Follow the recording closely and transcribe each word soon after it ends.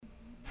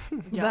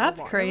Yeah,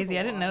 That's crazy.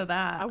 I didn't know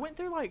that. I went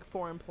through like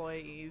 4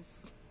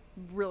 employees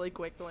really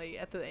quickly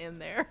at the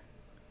end there.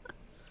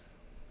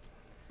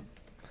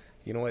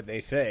 You know what they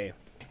say?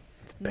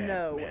 It's bad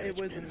No, management.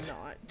 it was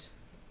not.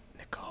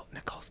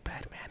 Nicole's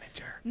bad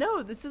manager.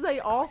 No, they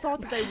all thought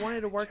that they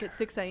wanted to work at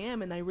 6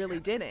 a.m. and they really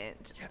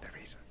didn't. You're the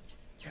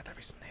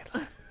reason they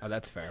left. Oh,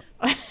 that's fair.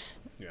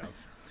 Yeah.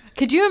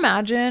 Could you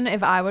imagine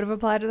if I would have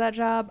applied to that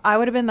job? I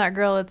would have been that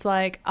girl that's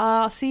like,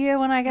 I'll see you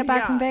when I get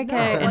back from vacay,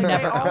 and like,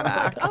 never they all come were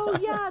back. like, oh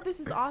yeah, this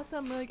is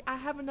awesome. Like, I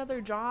have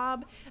another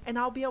job, and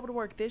I'll be able to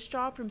work this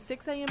job from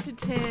 6 a.m. to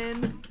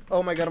 10.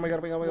 Oh my god.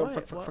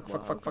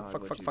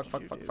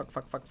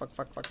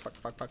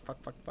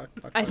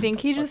 I think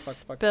he just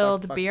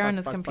spilled beer on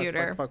his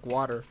computer. Fuck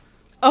water.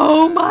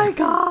 Oh my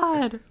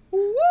god.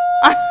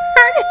 I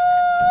heard it.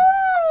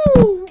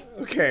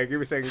 Okay, give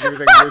me a second.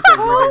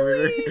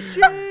 Holy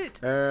shit.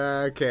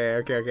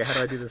 Okay. How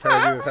do I do this?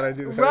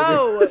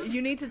 Bro,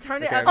 you need to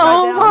turn it Okay, upside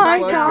Oh down. my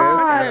Right now, God. turn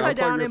it I'm upside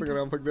down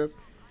gonna and unplug this.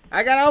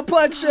 I gotta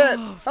unplug shit.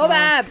 Hold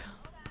on.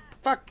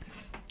 Fuck.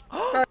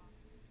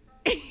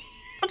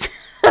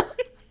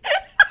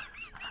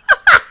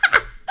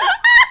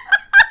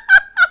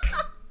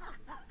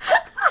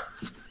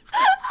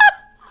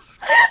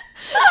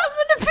 I'm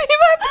gonna pee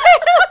my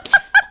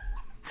pants.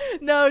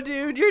 No,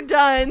 dude, you're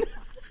done. You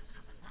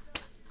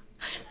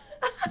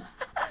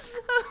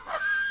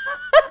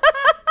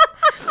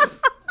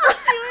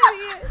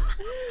idiot.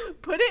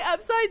 Put it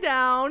upside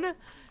down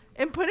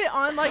and put it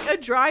on like a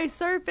dry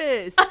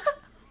surface.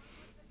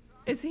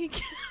 Is he?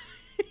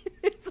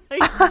 It's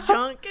like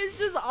junk is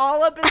just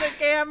all up in the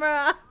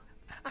camera.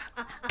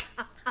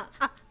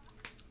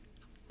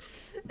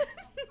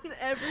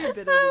 Every bit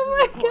of this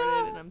Oh is my recorded,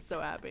 God. and I'm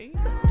so happy.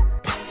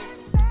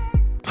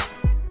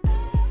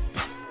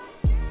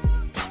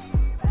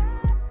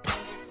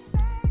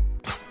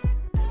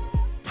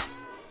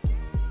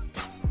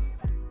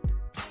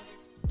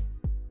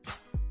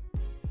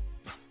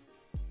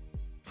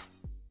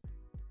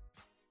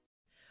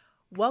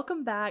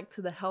 Welcome back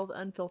to the Health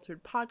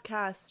Unfiltered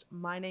podcast.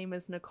 My name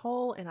is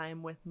Nicole, and I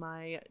am with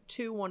my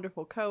 2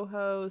 wonderful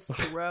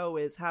co-hosts. Ro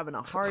is having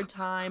a hard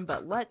time,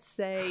 but let's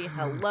say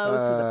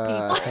hello to the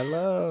people.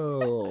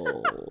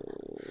 Hello.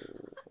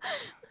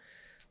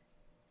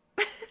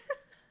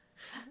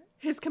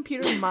 His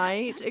computer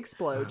might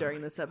explode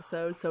during this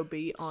episode, so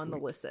be on the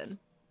listen.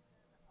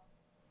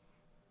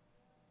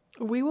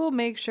 We will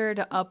make sure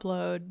to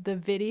upload the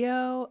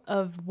video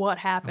of what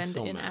happened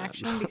so in mad.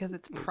 action because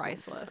it's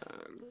priceless.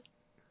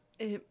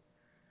 It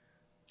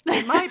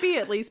might be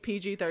at least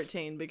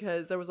PG-13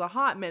 because there was a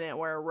hot minute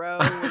where Ro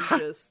was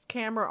just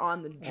camera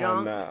on the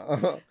junk. Oh,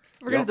 no.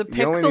 We're gonna have to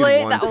You only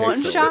pixelate need that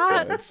one pixel,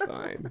 shot. so it's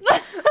fine.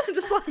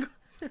 Just like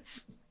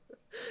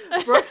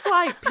Brooke's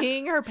like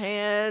peeing her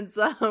pants.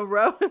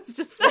 Ro is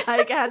just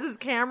like has his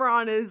camera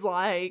on his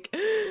like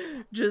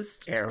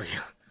just Area.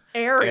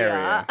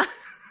 area. You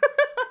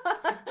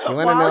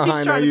want to While know he's how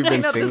I know trying to you've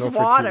been clean up this single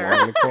for water. too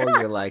long, Nicole?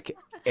 You're like,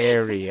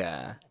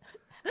 area.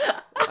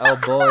 Oh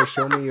boy,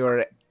 show me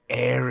your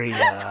area.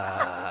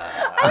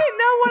 I didn't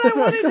know what I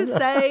wanted to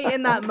say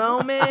in that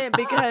moment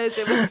because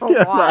it was a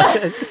lot.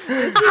 Like,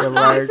 This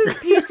you're is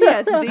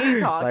PTSD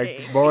talking.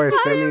 like, boy,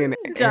 send me an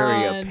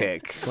area done.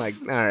 pic. Like,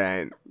 all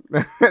right.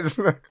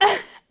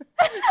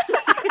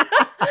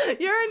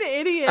 You're an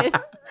idiot.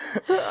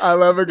 I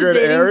love a good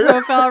Dating area.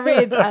 profile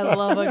reads, I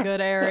love a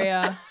good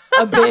area.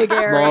 A big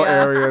area. Small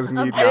areas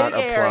need big not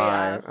apply.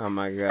 area. Oh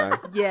my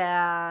god.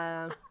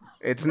 Yeah.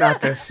 It's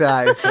not the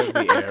size of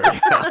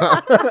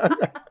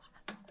the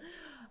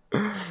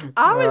area.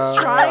 I was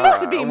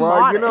trying to be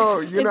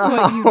modest. You know It's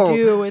what you how,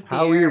 do with the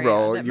how we area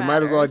roll. that You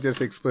might as well matters.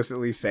 just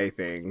explicitly say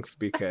things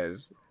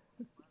because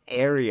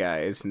area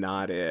is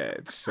not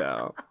it.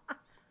 So,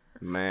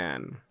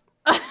 man.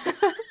 Bro,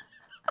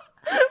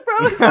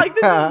 it's like,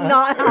 this is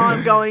not how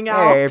I'm going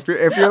out. Hey, if you're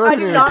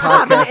listening to the not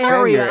have an podcast, send your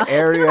area.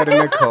 area to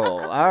Nicole.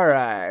 All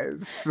right,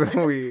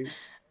 sweet.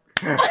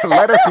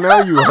 Let us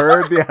know you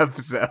heard the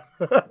episode.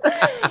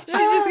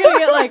 She's just gonna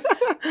get like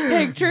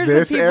pictures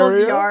This of people's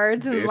area?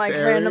 yards and This like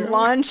area? random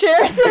lawn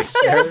chairs and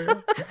shit.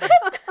 Area.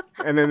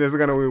 And then there's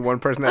gonna be one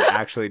person that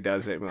actually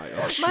does it. And we're like,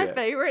 oh shit. My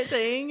favorite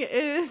thing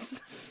is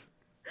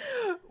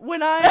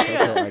when no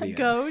I idea.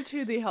 go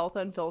to the Health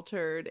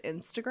Unfiltered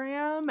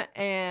Instagram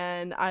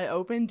and I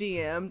open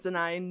DMs and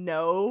I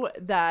know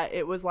that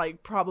it was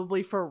like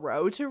probably for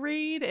Ro to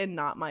read and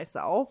not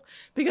myself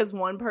because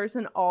one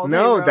person all they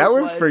No, wrote that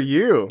was for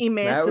you.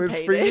 That was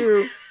for emancipated.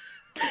 you.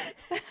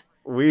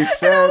 We And I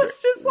said was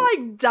just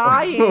like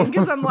dying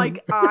because I'm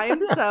like, I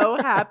am so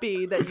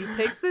happy that you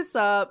picked this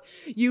up.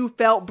 You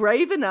felt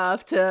brave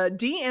enough to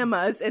DM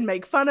us and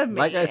make fun of me.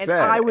 like I said,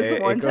 and I was the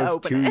it one to goes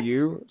open to it.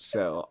 you,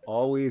 so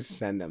always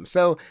send them.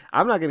 So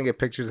I'm not going to get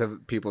pictures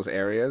of people's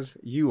areas.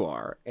 You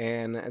are,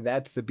 and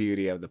that's the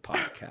beauty of the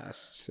podcast.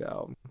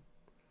 So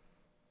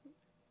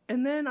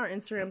And then our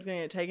Instagram's going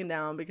to get taken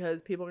down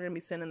because people are going to be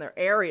sending their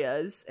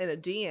areas in a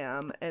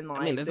DM and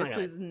like, mean, it's not this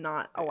gonna- is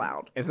not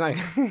allowed. it's not.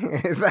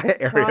 It's not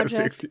area Project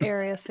 60.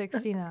 Area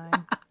 69.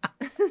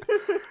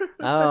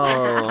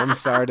 Oh, I'm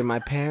sorry to my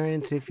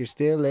parents if you're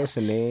still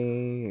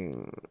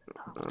listening.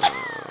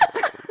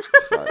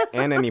 Fuck.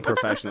 And any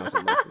professionals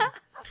that listen.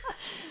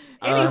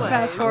 Anyways,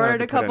 fast I'm gonna forward have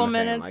to a put in couple thing,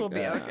 minutes, like, we'll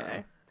be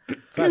okay.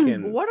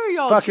 Fucking, What are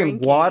y'all fucking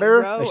drinking? water?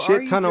 Ro? A Are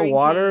shit you ton of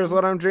water is drinking-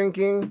 what I'm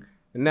drinking.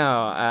 No,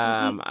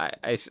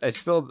 I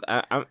spilled.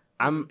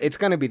 I'm. It's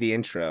gonna be the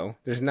intro.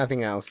 There's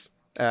nothing else.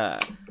 So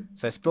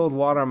I spilled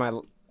water on my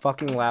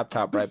fucking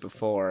laptop right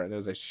before. There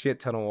was a shit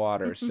ton of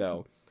water.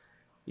 So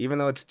even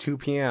though it's 2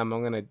 p.m.,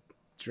 I'm gonna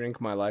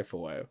drink my life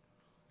away.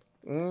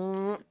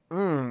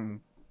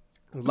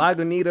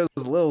 Lagunitas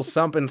little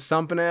something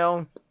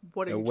ale.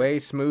 What are A you way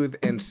smooth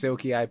and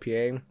silky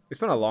IPA. It's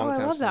been a long Oh, I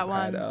time love since that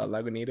I've had one.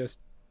 Lagunitas,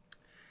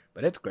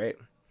 but it's great.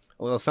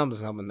 A little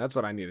something. That's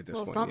what I need at this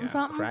Little point.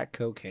 something. Crack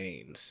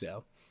cocaine.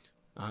 So,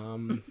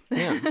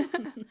 yeah.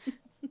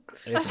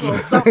 It's little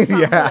something for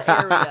the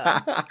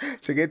area.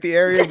 to get the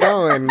area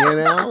going, you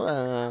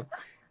know.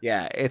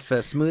 Yeah, it's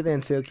a smooth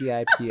and silky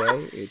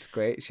IPA. It's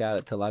great. Shout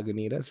out to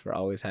Lagunitas for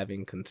always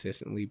having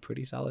consistently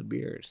pretty solid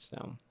beers.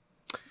 So.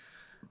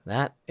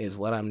 That is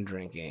what I'm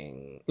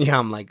drinking. Yeah,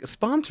 I'm like,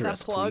 sponsor That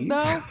us, plug,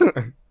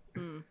 please.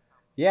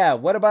 Yeah,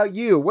 what about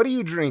you? What are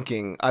you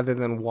drinking other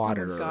than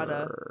water? Someone's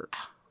gotta-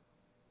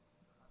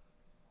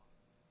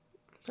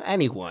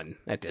 Anyone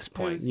at this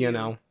point, Who's you you?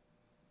 know.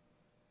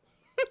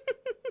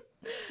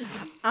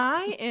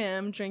 I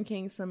am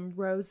drinking some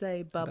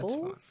rosé fun.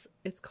 bubbles.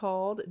 It's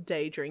called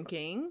Day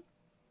Drinking,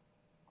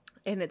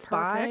 and it's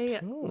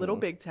Perfect. by Ooh. Little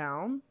Big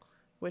Town,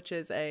 which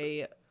is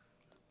a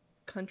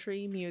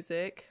country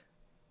music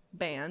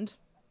band.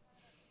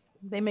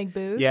 They make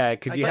booze. Yeah,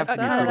 because I you have to guess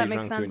be so. pretty That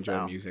makes drunk to sense, enjoy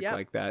though. music Yep.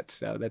 like that,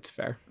 so that's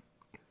fair.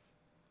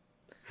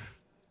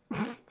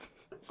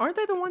 Aren't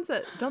they the ones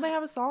that don't they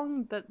have a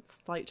song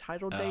that's like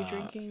titled Day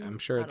Drinking? I'm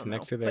sure I it's don't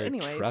next know. to But their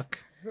anyways,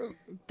 truck.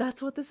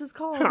 That's what this is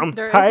called.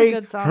 There is a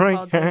good song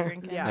called Day Drinking.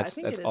 Drinking. Yeah, I That's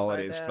think it is all by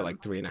it is for them.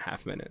 like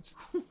 3.5 minutes.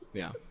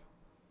 Yeah.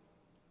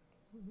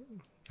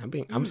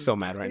 I'm so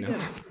mad right now.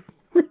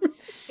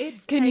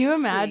 It's Can you tasty.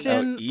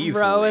 imagine Oh,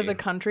 Ro as easily. a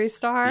country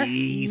star?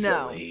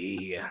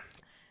 Easily.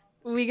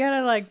 We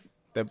gotta like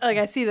The-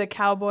 I see the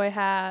cowboy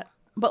hat,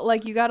 but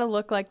like you gotta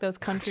look like those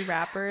country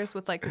rappers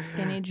with like the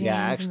skinny jeans.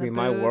 Yeah, and actually, the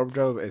my boots.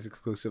 wardrobe is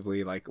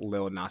exclusively like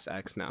Lil Nas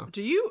X now.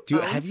 Do you Dude,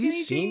 own have you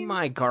skinny seen jeans?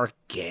 my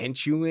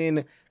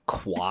gargantuan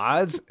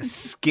quads?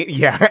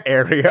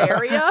 Area?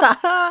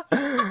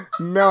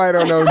 No, I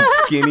don't know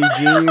skinny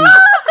jeans.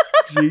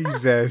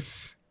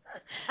 Jesus.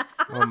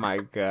 Oh my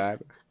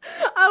god.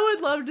 I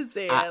would love to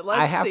see it. Let's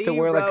I have see to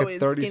wear like Ro a in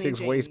 36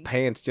 skinny waist jeans.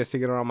 pants just to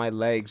get around my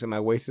legs, and my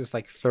waist is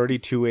like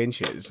 32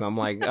 inches. So I'm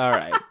like, all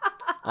right,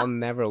 I'll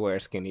never wear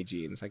skinny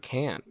jeans. I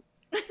can't.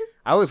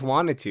 I always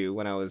wanted to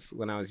when I was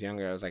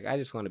younger. I was like, I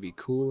just want to be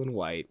cool and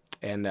white,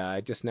 and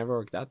it just never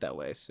worked out that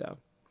way. So,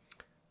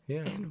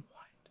 yeah. And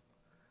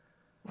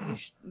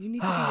what? You need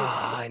to be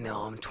Ah, yourself. I know.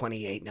 I'm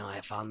 28 now.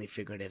 I finally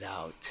figured it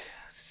out.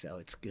 So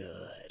it's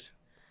good.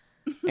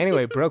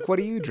 Anyway, Brooke, what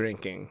are you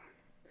drinking?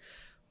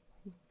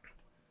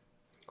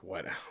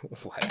 What?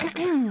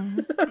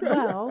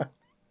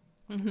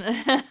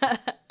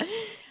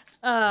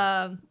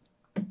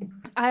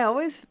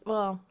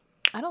 Well,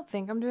 I don't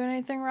think I'm doing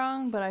anything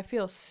wrong, but I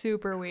feel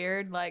super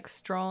weird like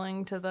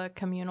strolling to the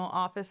communal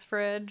office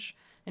fridge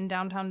in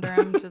downtown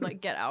Durham to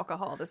like get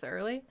alcohol this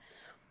early.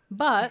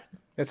 But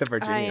It's a I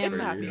Virginia am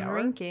for happy you. hour.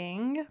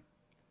 drinking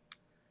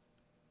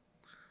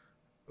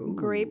Ooh,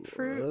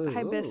 grapefruit ooh.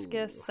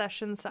 hibiscus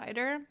session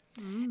cider.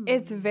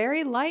 It's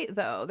very light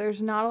though.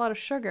 There's not a lot of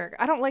sugar.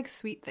 I don't like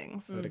sweet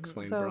things. That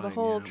explains So the Brian,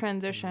 whole yeah.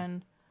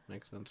 transition,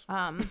 Makes sense.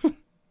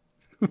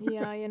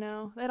 yeah, you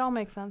know, it all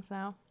makes sense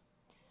now.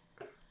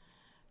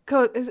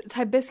 It's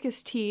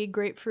hibiscus tea,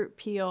 grapefruit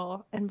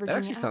peel, and Virginia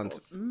actually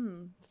sounds-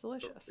 apples. It's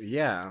delicious.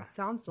 Yeah.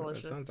 Sounds It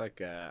delicious. sounds like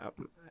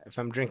if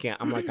I'm drinking,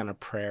 I'm like on a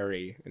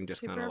prairie and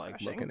just Super kind of like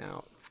refreshing. looking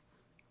out,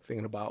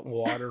 thinking about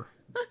water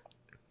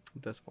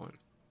at this point.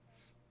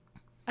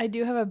 I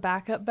do have a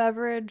backup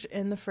beverage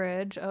in the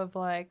fridge of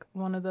like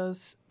one of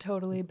those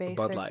totally basic,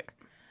 Bud Light.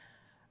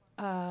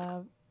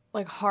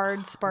 like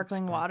hard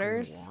sparkling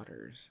waters.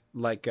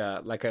 Like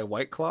a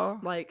White Claw.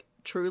 Like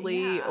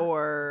Truly Yeah.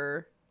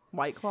 or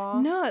White Claw.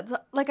 No, it's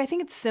like I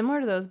think it's similar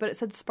to those, but it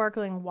said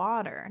sparkling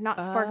water, not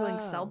sparkling Oh.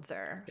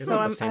 seltzer. Isn't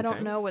So it the same I don't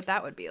thing? know what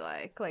that would be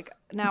like. Like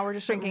now we're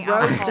just drinking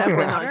Ro's alcohol.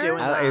 definitely not water. doing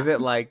that. Is it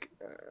like?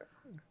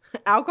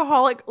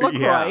 Alcoholic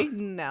LaCroix. Yeah.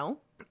 No.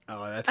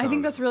 Oh, that. I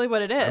think that's really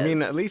what it is. I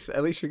mean, at least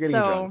you're getting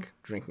So- drunk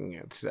drinking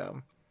it.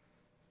 So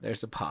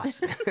there's a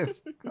positive.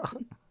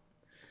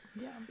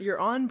 You're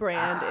on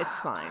brand. It's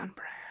fine.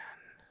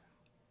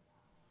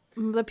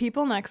 the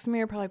people next to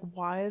me are probably like,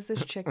 "Why is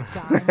this chick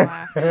dying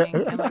laughing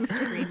and like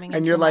screaming?" And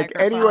into you're a like,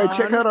 anyway,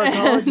 check out our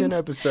microphone?" collagen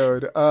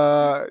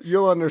episode.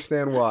 You'll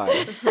understand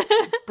why.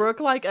 Brooke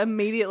like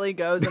immediately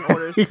goes and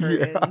orders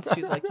curtains.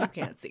 She's like, you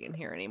can't see in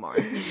here anymore.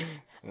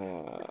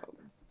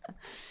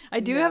 I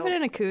do have No. it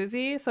in a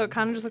koozie, so it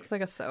kind of just looks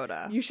like a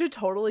soda. You should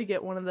totally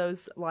get one of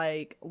those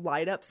like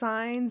light up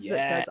signs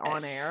that says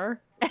on Yes.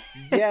 air.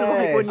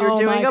 Yes. When you're Oh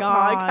doing my a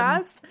God.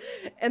 podcast,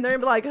 and they're gonna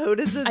be like, "Who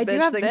does this I do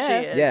bitch have think she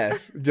this. is?"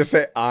 Yes. Just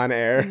say on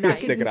air. Nice.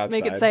 Stick it outside.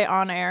 Make it say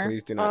on air.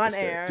 Please do not On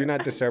disturb. air. Do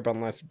not disturb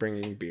unless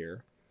bringing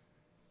beer.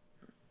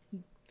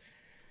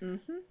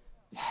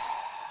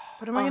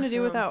 What am I going to do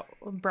Awesome. without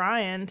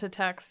Brian to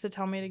text to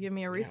tell me to give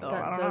me a refill?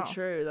 That's I so don't know.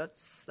 true.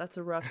 That's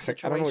a rough It's like,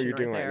 I situation. don't know what you're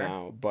doing there. right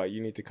now, but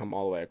you need to come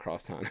all the way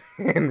across town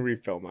and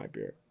refill my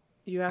beer.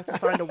 You have to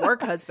find a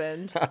work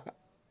husband.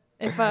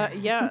 If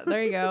yeah,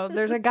 there you go.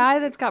 There's a guy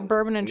that's got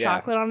bourbon and Yeah.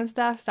 chocolate on his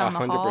desk down the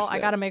hall. I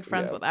 100%. got to make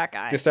friends Yeah. with that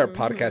guy. Just start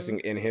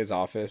podcasting in his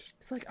office.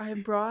 It's like, I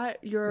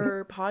brought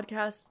your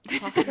podcast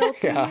cocktail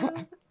to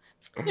Yeah.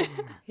 you.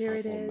 Here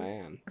it Oh, is.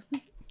 man.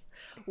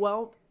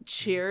 Well,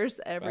 cheers,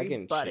 Fucking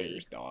everybody.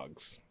 cheers,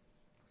 dogs.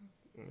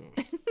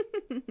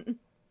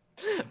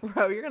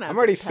 Bro, you're gonna. Have I'm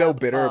already to so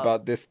pep bitter up.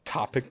 about this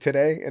topic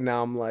today, and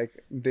now I'm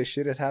like, this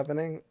shit is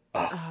happening.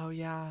 Oh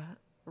yeah,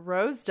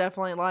 Rose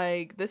definitely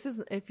like this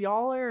is. If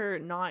y'all are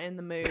not in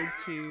the mood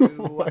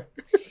to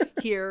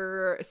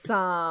hear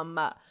some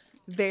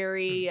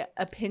very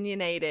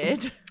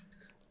opinionated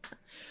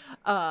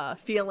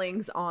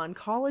feelings on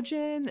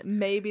collagen,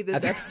 maybe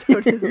this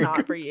episode is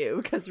not for you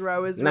because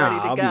Ro is ready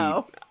to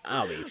go.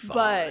 I'll be fine.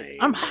 But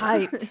I'm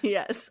hyped.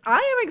 Yes, I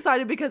am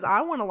excited because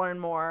I want to learn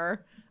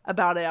more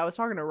about it. I was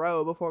talking to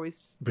Ro before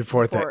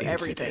Before the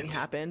everything incident.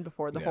 happened,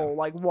 before the Yeah. whole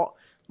like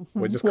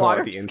We'll just call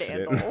water it the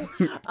incident.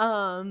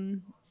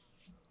 scandal.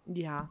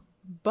 Yeah.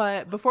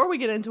 But before we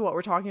get into what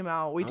we're talking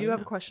about, we do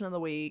have a question of the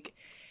week.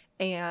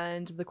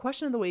 And the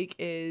question of the week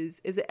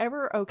is it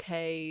ever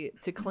okay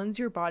to cleanse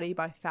your body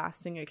by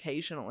fasting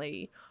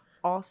occasionally?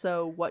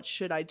 Also, what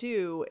should I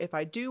do if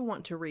I do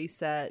want to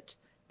reset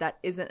that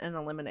isn't an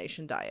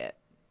elimination diet?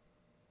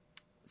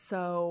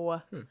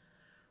 So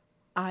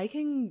I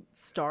can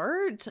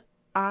start.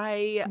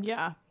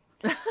 Yeah.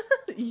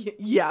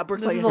 Yeah,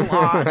 Brooke's This like, is a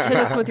lot. Hit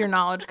us with your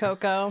knowledge,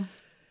 Coco.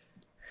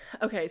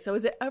 Okay, so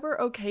is it ever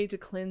okay to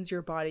cleanse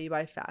your body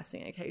by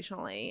fasting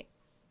occasionally?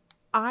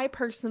 I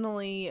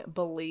personally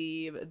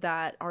believe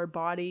that our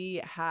body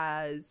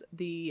has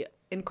the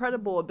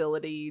incredible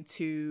ability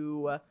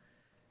to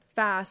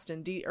fast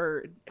and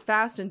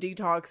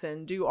detox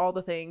and do all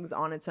the things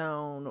on its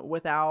own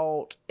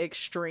without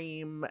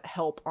extreme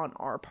help on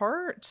our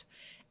part.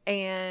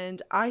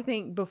 And I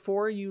think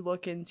before you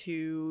look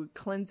into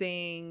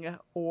cleansing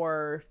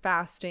or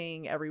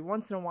fasting every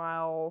once in a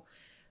while,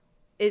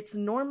 it's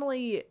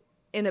normally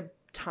in a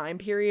time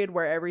period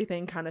where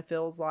everything kind of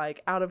feels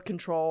like out of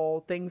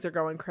control, things are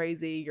going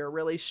crazy, you're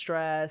really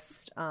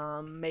stressed,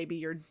 maybe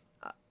your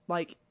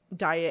like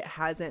diet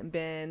hasn't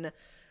been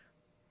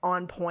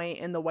on point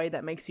in the way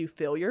that makes you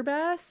feel your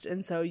best,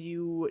 and so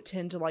you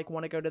tend to like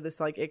want to go to this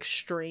like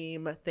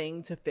extreme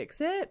thing to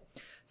fix it.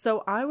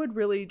 So I would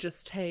really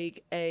just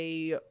take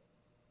a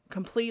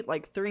complete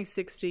like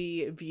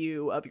 360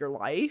 view of your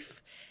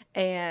life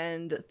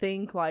and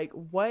think like,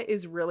 what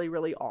is really,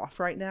 really off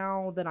right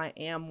now that I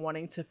am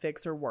wanting to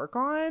fix or work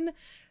on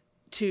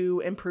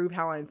to improve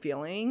how I'm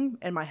feeling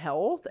and my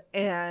health,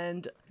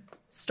 and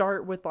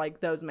start with like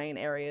those main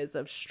areas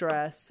of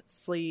stress,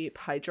 sleep,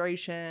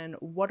 hydration.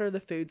 What are the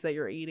foods that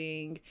you're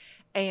eating,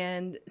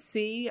 and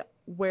see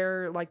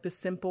where like the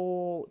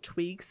simple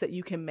tweaks that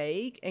you can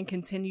make and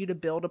continue to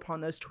build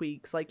upon those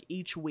tweaks like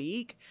each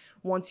week.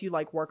 Once you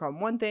like work on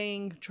one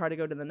thing, try to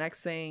go to the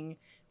next thing,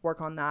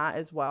 work on that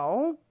as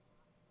well.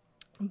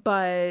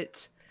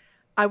 But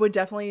I would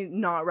definitely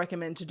not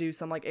recommend to do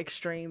some like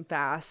extreme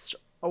fast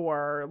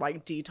or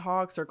like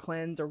detox or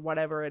cleanse or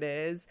whatever it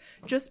is,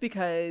 just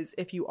because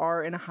if you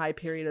are in a high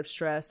period of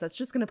stress, that's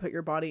just going to put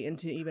your body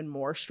into even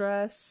more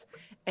stress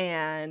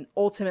and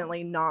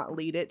ultimately not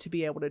lead it to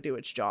be able to do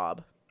its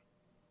job.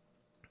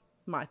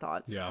 My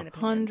thoughts Yeah. and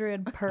opinions.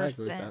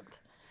 100%.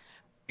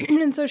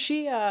 And so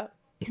she,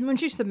 when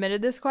she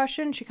submitted this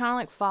question, she kind of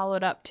like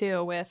followed up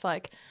too with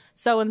like,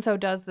 so-and-so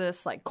does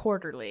this like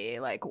quarterly,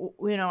 like,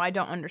 you know, I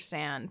don't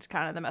understand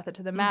kind of the method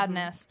to the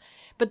madness.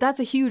 But that's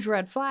a huge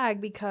red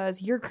flag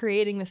because you're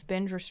creating this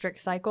binge restrict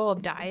cycle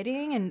of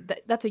dieting, and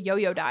that's a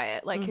yo-yo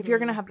diet. Like if you're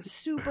going to have the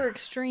super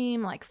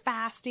extreme like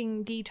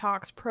fasting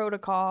detox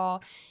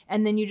protocol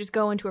and then you just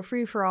go into a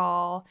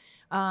free-for-all,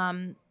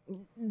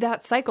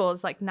 that cycle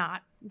is like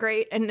not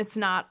great and it's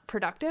not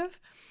productive.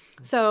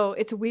 So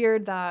it's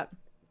weird that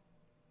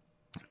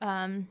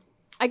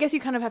I guess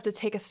you kind of have to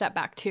take a step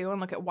back too and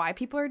look at why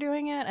people are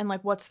doing it and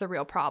like what's the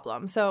real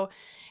problem. So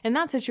in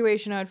that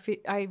situation,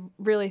 I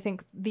really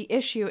think the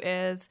issue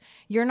is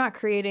you're not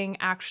creating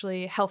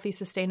actually healthy,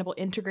 sustainable,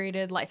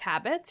 integrated life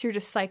habits. You're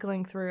just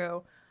cycling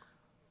through,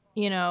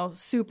 you know,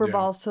 super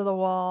balls to the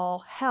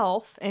wall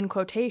health in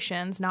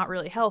quotations, not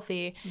really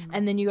healthy.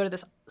 And then you go to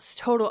this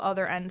total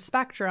other end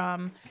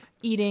spectrum,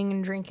 eating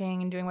and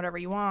drinking and doing whatever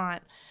you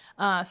want.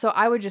 So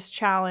I would just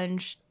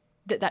challenge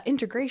that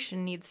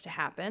integration needs to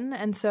happen.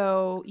 And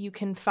so you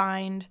can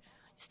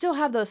still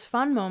have those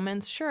fun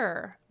moments,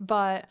 sure,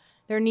 but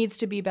there needs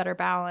to be better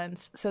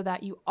balance so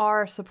that you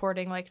are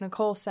supporting, like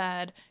Nicole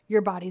said,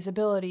 your body's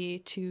ability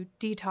to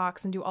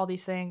detox and do all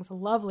these things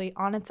lovely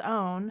on its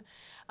own.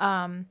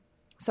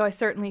 So I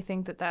certainly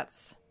think that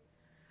that's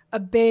a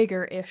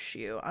bigger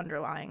issue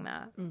underlying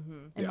that,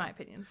 in Yeah. my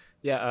opinion.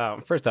 Yeah.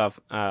 First off,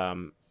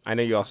 I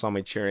know you all saw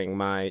me cheering.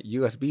 My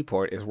USB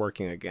port is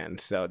working again,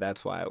 so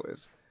that's why I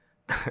was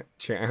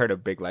cheering. I heard a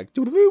big like.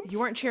 Doo-doo-doo. You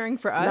weren't cheering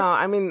for us? No,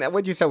 I mean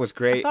what you said was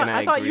great, and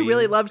I thought you agree.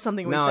 really loved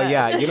something we No, said.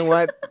 yeah, you know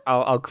what?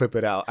 I'll clip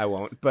it out. I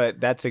won't. But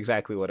that's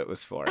exactly what it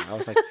was for. I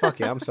was like, fuck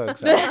yeah, I'm so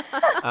excited.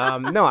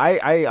 No,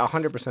 I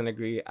 100%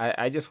 agree.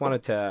 I just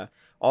wanted to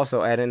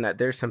also add in that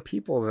there's some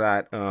people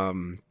that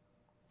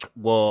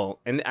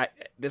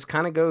this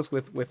kind of goes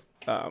with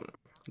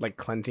like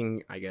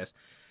cleansing, I guess,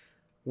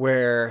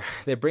 where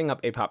they bring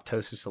up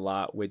apoptosis a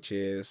lot, which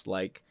is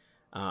like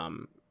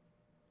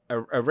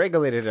a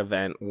regulated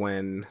event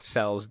when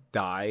cells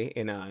die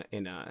in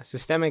a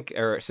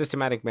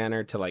systematic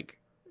manner to, like,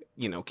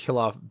 you know, kill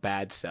off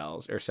bad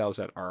cells or cells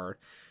that are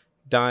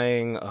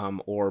dying,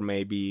 or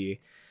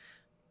maybe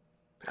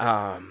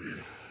I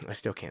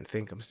still can't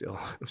think. I'm still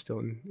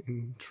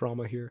in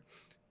trauma here.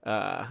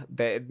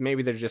 That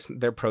maybe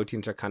their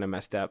proteins are kind of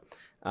messed up.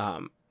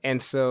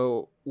 And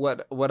so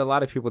what a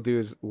lot of people do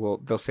is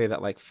they'll say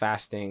that like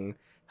fasting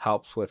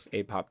helps with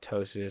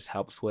apoptosis,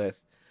 helps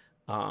with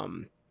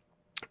kind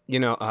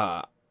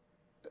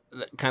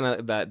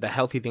of the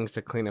healthy things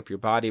to clean up your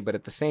body. But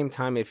at the same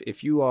time,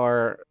 if you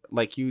are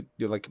like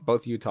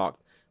both of you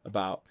talked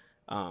about,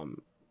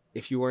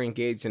 if you are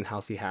engaged in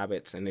healthy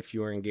habits, and if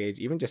you are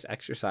engaged even just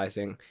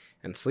exercising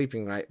and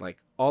sleeping right, like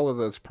all of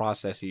those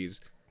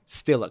processes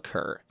still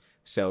occur.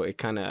 So it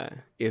kind of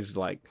is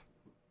like,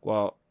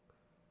 well,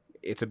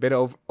 it's a bit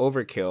of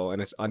overkill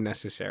and it's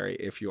unnecessary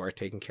if you are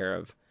taking care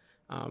of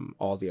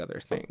all the other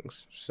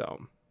things.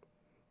 So,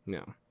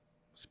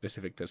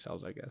 specific to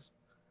cells, I guess.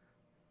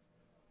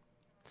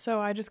 So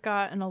I just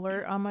got an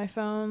alert on my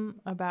phone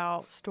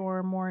about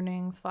storm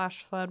warnings,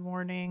 flash flood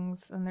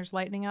warnings, and there's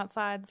lightning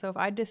outside. So if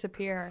I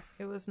disappear,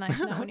 it was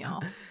nice knowing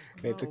y'all.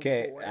 It's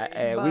okay.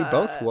 We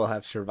both will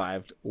have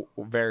survived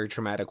very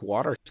traumatic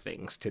water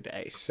things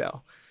today.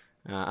 So,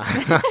 I'll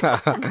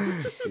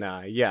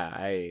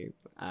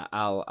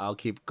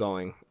keep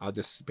going. I'll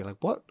just be like,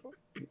 what?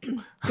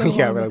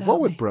 Yeah, we're like,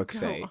 what would Brooke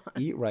say?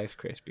 Eat Rice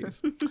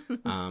Krispies.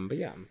 But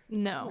yeah.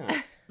 No.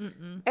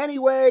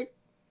 Anyway.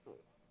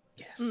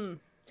 Yes.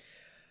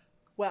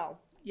 Well,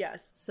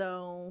 yes.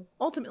 So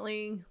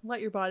ultimately,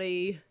 let your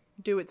body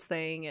do its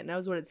thing. It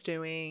knows what it's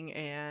doing,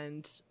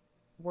 and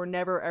we're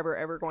never, ever,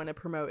 ever going to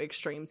promote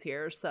extremes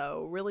here.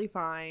 So really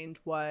find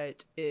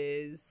what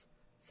is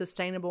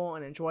sustainable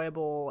and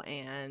enjoyable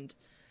and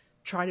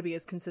try to be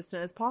as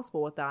consistent as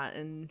possible with that.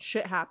 And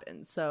shit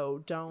happens.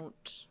 So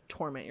don't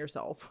torment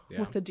yourself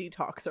with a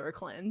detox or a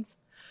cleanse.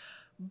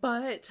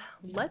 But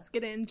let's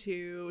get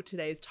into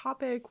today's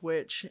topic,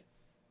 which,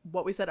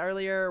 what we said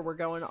earlier, we're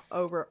going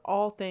over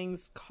all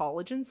things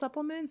collagen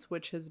supplements,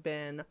 which has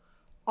been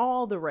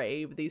all the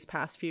rave these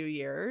past few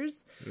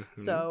years.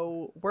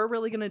 So we're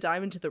really going to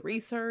dive into the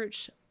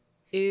research.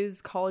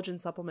 Is collagen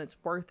supplements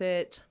worth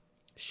it?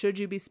 Should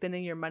you be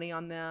spending your money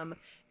on them?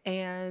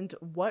 And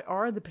what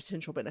are the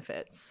potential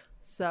benefits?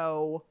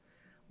 So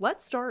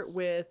let's start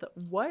with,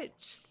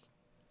 what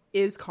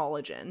is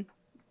collagen?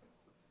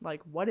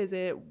 Like, what is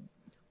it?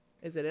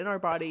 Is it in our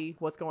body?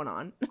 What's going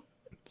on?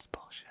 It's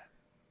bullshit.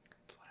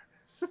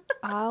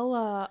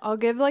 I'll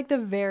give like the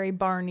very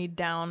Barneyed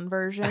down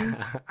version.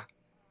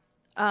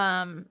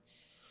 But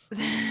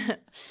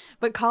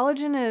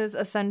collagen is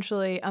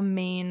essentially a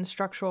main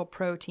structural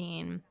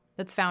protein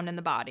that's found in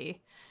the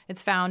body.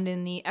 It's found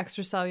in the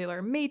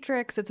extracellular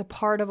matrix. It's a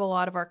part of a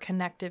lot of our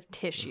connective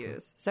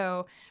tissues.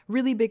 So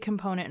really big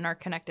component in our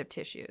connective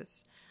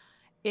tissues.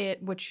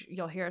 Which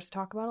you'll hear us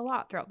talk about a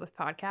lot throughout this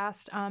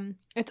podcast.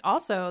 It's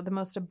also the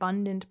most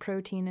abundant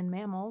protein in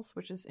mammals,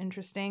 which is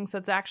interesting. So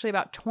it's actually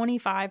about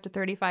 25 to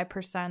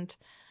 35%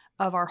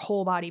 of our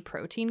whole body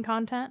protein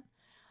content.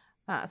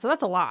 So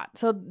that's a lot.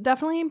 So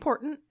definitely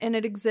important, and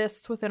it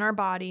exists within our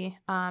body,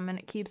 and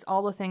it keeps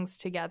all the things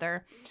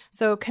together.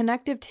 So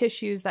connective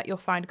tissues that you'll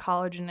find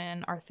collagen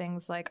in are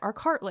things like our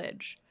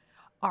cartilage,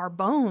 our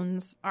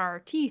bones, our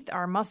teeth,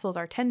 our muscles,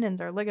 our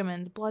tendons, our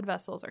ligaments, blood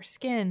vessels, our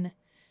skin.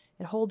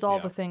 It holds all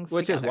the things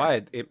which together. is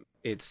why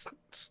it's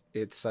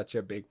such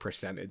a big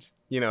percentage.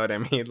 You know what I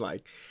mean?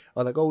 Like,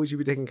 we should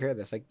be taking care of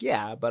this. Like,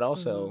 yeah, but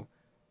also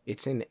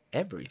it's in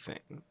everything.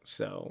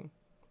 So,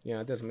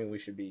 it doesn't mean we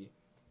should be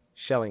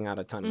shelling out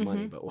a ton of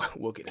money, but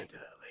we'll get into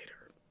that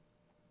later.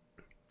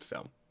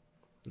 So,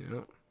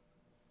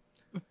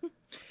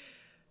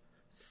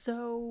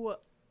 So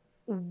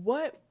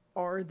what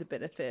are the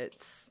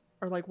benefits,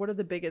 or like, what are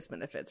the biggest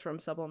benefits from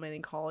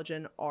supplementing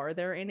collagen? Are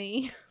there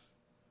any?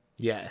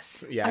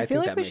 Yes. Yeah. I feel think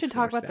like that we should makes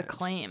talk more about the sense.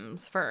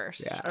 claims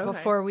first Yeah.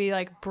 before we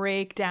like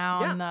break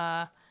down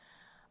the.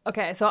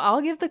 Okay, so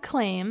I'll give the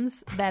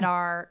claims that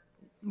are.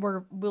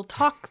 We'll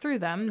talk through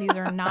them. These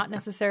are not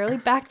necessarily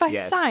backed by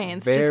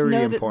science. Just very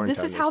know that important this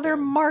to is how they're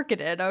understand.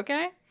 marketed.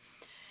 Okay.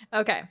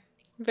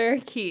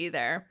 Very key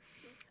there.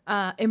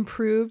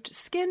 Improved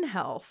skin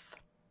health,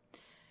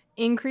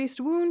 increased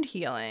wound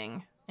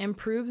healing,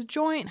 improves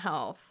joint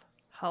health,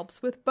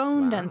 helps with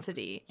bone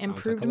density, Sounds like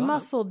improved a lot.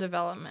 muscle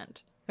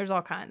development. There's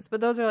all kinds,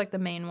 but those are like the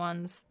main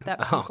ones that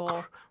Oh,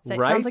 people say.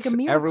 right? Sounds like a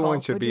miracle. Everyone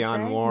should would be you on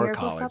say? more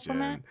Miracle collagen.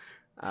 supplement?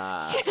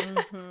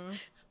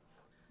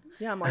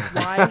 Yeah, I'm like,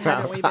 why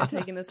haven't we been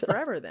taking this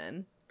forever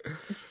then?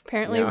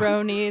 Apparently, Yeah.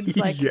 Ro needs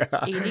like Yeah.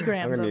 80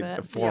 grams I'm of gonna need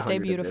it to 400 stay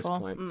at this beautiful.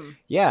 point.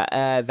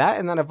 Yeah, that,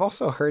 and then I've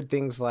also heard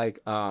things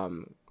like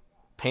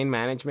pain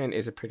management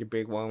is a pretty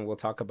big one. We'll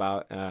talk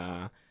about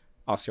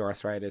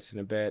osteoarthritis in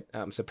a bit.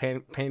 So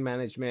pain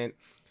management,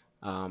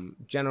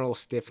 general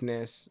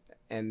stiffness,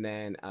 and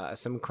then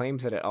some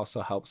claims that it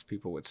also helps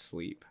people with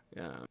sleep.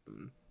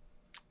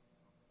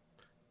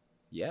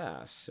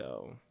 Yeah,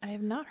 so I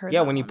have not heard.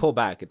 yeah, that when you one. pull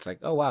back, it's like,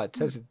 oh wow, it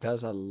says it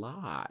does a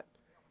lot.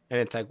 And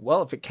it's like,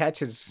 well, if it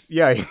catches,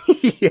 yeah,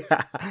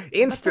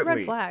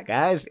 instantly, flag.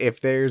 guys.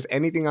 If there's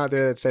anything out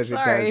there that says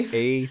Sorry. it does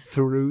a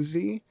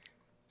throuzy,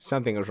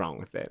 something is wrong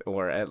with it,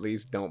 or at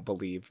least don't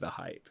believe the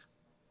hype.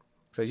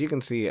 So as you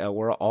can see, we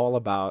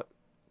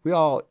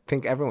all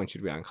think everyone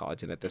should be on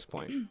collagen at this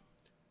point,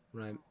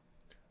 right?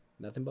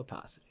 Nothing but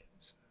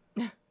positives.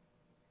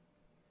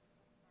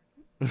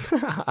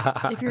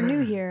 If you're new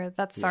here,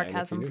 that's Yeah, and if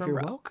sarcasm you're new, from you're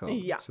Ro. welcome.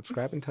 Yeah.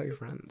 Subscribe and tell your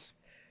friends.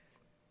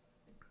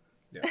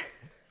 Yeah.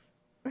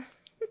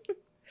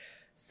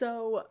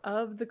 So,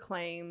 of the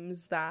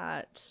claims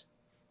that,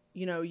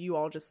 you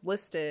all just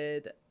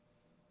listed,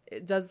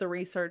 does the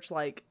research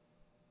like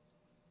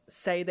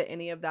say that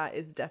any of that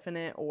is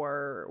definite,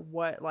 or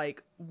what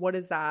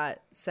does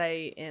that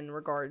say in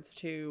regards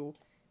to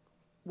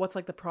what's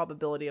like the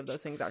probability of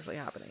those things actually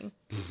happening?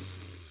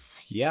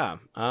 Yeah.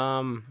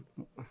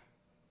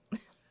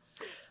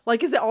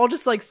 Like, is it all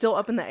just like still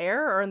up in the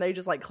air, or are they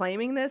just like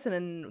claiming this and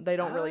then they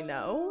don't really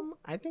know?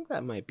 I think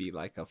that might be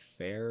like a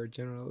fair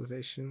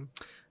generalization.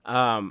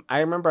 I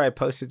remember I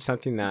posted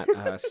something that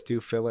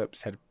Stu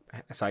Phillips had,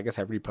 so I guess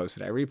I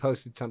reposted. I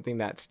reposted something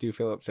that Stu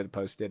Phillips had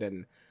posted,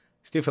 and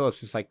Stu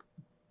Phillips is like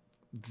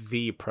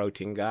the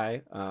protein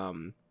guy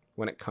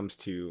when it comes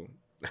to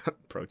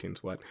proteins.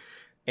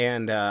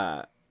 And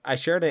I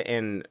shared it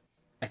in,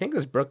 I think it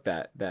was Brooke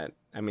that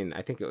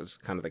I think it was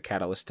kind of the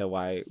catalyst to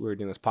why we were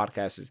doing this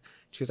podcast. Is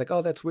she was like,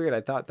 oh, that's weird.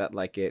 I thought that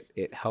like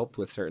it helped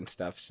with certain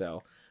stuff.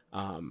 So,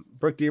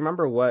 Brooke, do you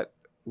remember what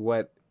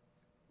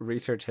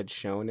research had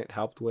shown it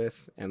helped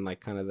with, and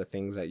like kind of the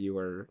things that you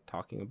were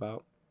talking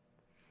about?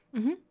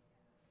 Mm-hmm.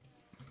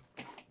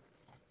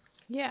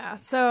 Yeah,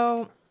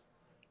 so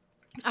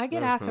I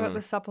get asked about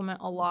the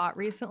supplement a lot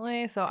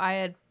recently, so I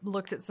had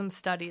looked at some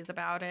studies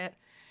about it.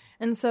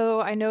 And so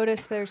I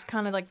noticed there's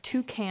kind of like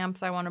two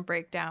camps I want to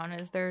break down.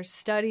 Is there's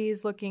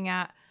studies looking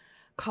at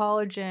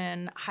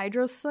collagen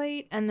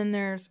hydroslate, and then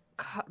there's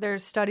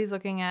studies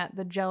looking at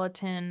the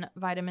gelatin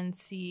vitamin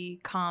C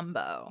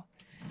combo.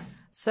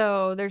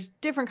 So there's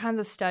different kinds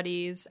of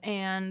studies,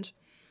 and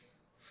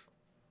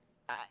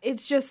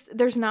it's just,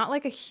 there's not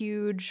like a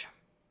huge,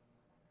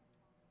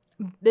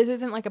 this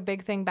isn't like a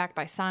big thing backed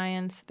by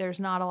science. There's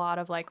not a lot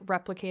of like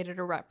replicated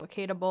or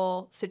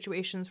replicatable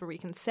situations where we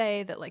can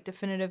say that like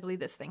definitively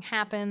this thing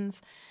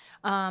happens.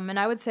 And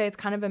I would say it's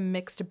kind of a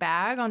mixed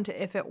bag onto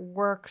if it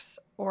works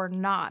or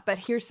not. But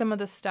here's some of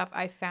the stuff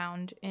I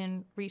found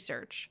in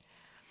research.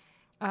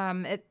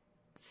 It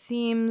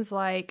seems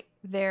like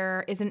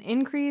there is an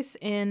increase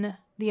in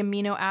the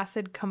amino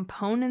acid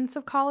components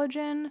of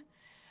collagen.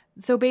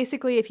 So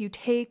basically, if you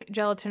take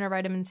gelatin or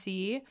vitamin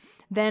C,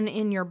 then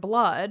in your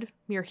blood,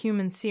 your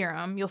human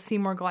serum, you'll see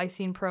more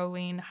glycine,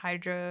 proline,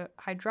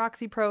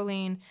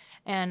 hydroxyproline,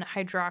 and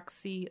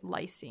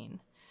hydroxylysine.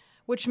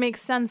 Which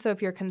makes sense, though,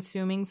 if you're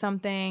consuming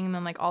something, and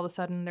then like all of a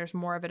sudden there's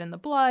more of it in the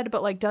blood.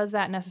 But like, does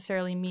that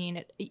necessarily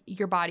mean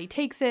your body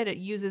takes it, it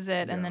uses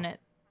it, and then it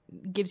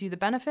gives you the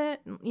benefit?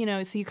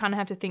 So you kind of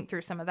have to think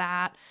through some of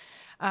that.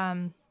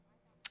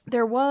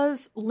 There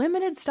was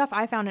limited stuff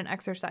I found in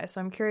exercise,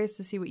 so I'm curious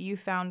to see what you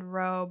found,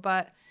 Ro.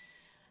 But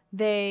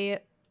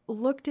they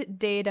looked at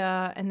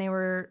data and they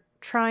were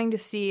trying to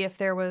see if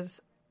there was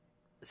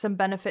some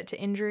benefit to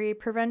injury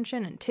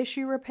prevention and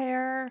tissue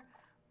repair.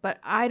 But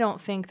I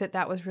don't think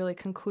that was really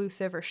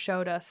conclusive or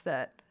showed us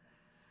that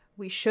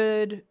we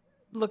should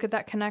look at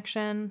that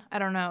connection. I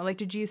don't know. Like,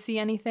 did you see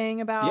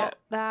anything about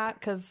that?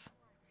 Because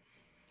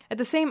at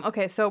the same,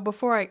 okay, so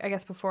before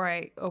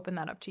I open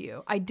that up to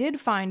you, I did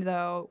find,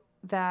 though,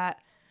 that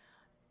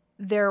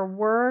there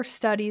were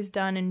studies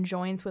done in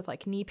joints with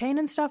like knee pain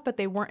and stuff, but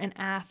they weren't in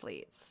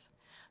athletes.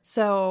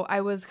 So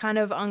I was kind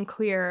of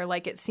unclear.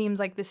 Like, it seems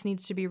like this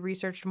needs to be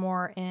researched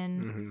more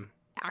in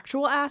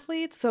actual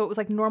athletes. So it was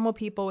like normal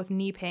people with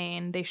knee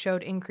pain. They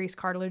showed increased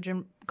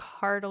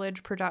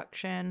cartilage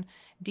production,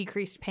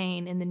 decreased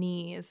pain in the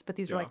knees, but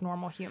these were like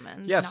normal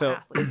humans, not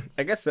athletes.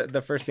 I guess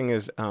the first thing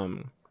is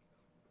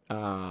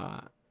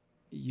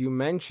you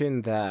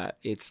mentioned that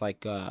it's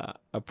like a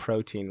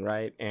protein,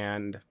 right?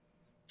 And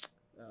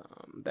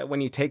that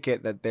when you take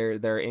it, that there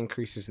are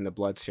increases in the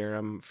blood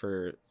serum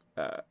for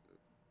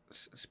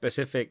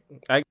specific.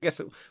 I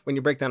guess when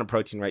you break down a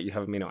protein, right, you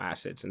have amino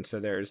acids, and so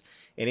there's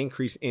an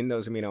increase in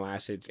those amino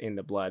acids in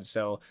the blood.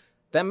 So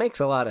that makes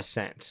a lot of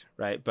sense,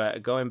 right?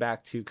 But going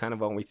back to kind of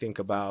when we think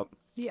about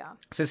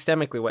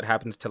systemically what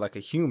happens to like a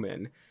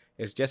human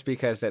is just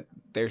because that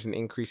there's an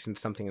increase in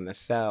something in the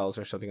cells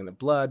or something in the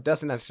blood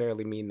doesn't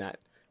necessarily mean that,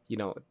 you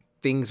know,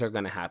 things are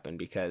going to happen,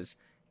 because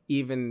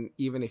even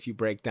if you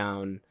break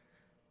down,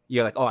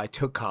 you're like, oh, I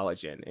took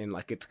collagen and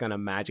like it's going to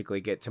magically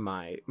get to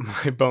my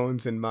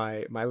bones and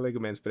my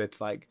ligaments. But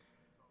it's like,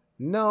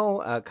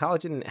 no,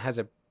 collagen has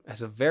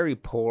a very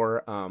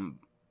poor,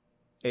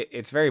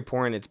 it's very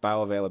poor in its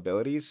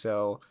bioavailability.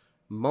 So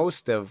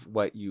most of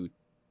what you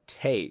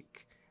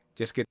take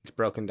just gets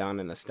broken down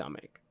in the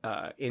stomach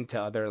into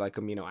other like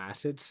amino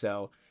acids.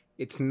 So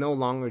it's no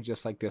longer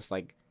just like this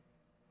like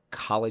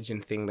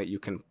collagen thing that you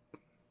can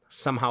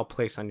somehow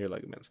place on your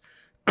ligaments.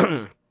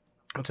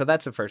 So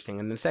that's the first thing.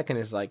 And the second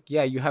is like,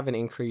 yeah, you have an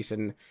increase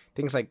in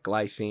things like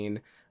glycine,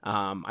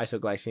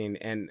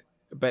 isoglycine,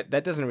 but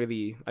that doesn't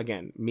really,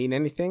 again, mean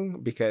anything,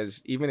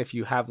 because even if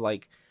you have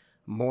like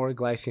more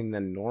glycine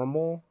than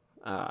normal,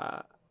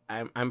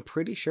 I'm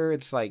pretty sure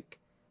it's like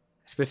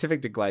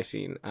specific to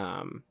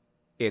glycine.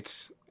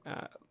 It's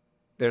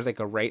there's like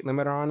a rate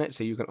limiter on it,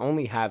 so you can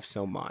only have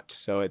so much.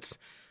 So it's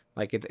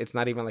like it's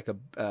not even like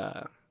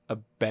a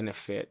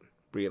benefit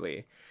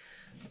really.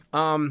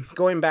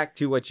 Going back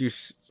to what you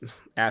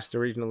asked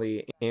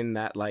originally, in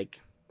that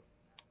like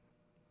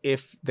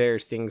if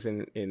there's things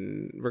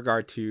in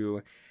regard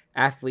to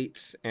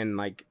athletes and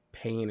like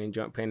pain and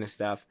joint pain and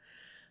stuff,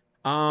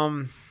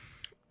 I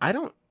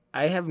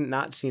have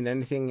not seen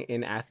anything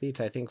in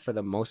athletes. I think for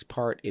the most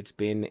part it's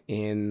been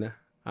in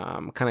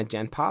kind of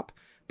gen pop,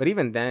 but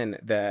even then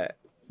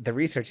the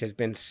research has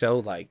been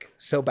so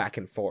back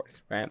and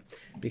forth, right?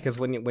 Because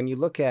when you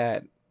look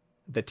at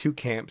the two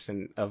camps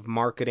of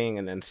marketing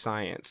and then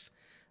science,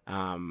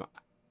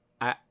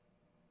 I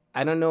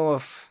don't know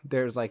if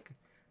there's like,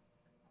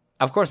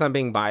 of course I'm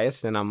being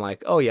biased and I'm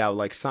like, oh yeah,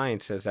 like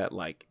science says that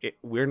like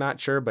we're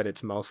not sure, but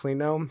it's mostly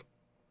no.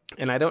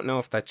 And I don't know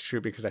if that's true,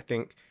 because I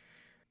think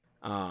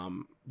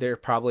there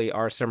probably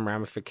are some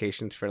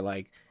ramifications for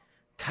like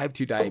type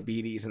 2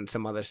 diabetes and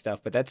some other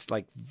stuff, but that's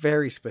like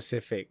very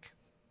specific,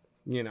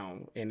 you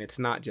know, and it's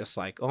not just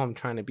like, oh, I'm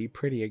trying to be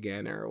pretty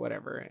again or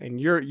whatever.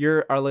 And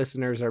our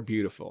listeners are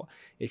beautiful.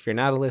 If you're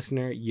not a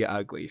listener, you're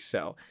ugly.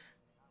 So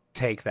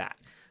take that.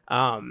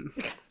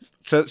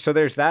 So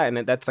there's that.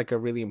 And that's like a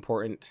really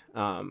important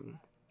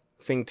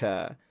thing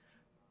to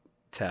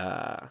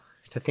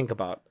think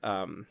about,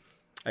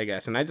 I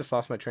guess. And I just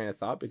lost my train of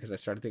thought because I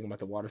started thinking about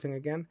the water thing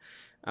again.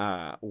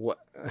 What?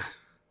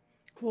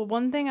 Well,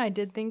 one thing I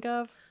did think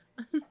of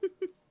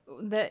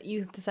that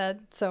you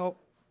said, so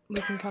we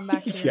can come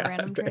back to your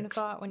random train of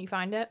thought when you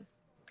find it.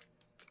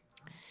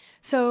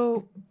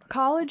 So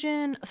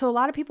collagen, so a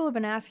lot of people have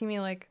been asking me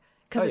like,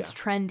 because it's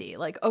trendy,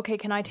 like, okay,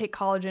 can I take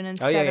collagen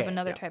instead of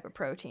another type of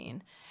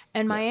protein?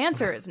 And my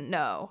answer is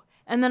no.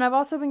 And then I've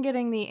also been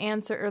getting the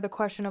answer or the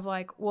question of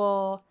like,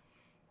 well,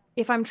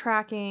 if I'm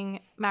tracking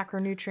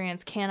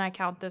macronutrients, can I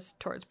count this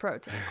towards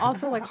protein?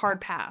 Also like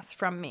hard pass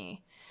from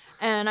me.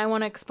 And I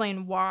want to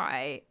explain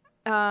why.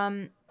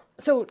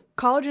 So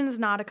collagen is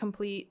not a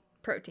complete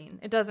protein.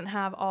 It doesn't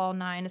have all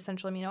 9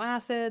 essential amino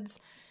acids.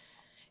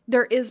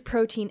 There is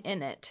protein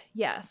in it,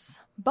 yes.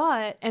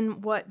 But,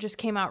 and what just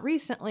came out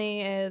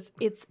recently is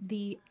it's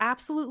the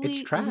absolutely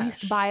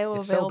least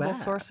bioavailable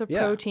source of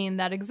protein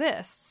that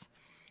exists.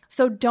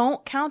 So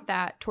don't count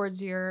that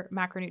towards your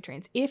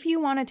macronutrients. If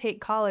you want to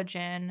take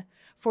collagen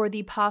for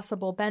the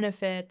possible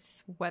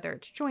benefits, whether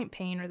it's joint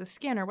pain or the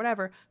skin or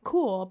whatever,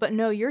 cool. But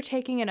no, you're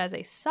taking it as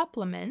a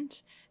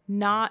supplement,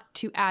 not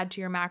to add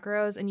to your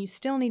macros. And you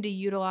still need to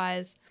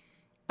utilize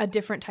a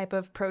different type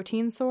of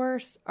protein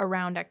source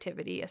around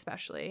activity,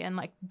 especially. And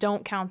like,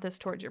 don't count this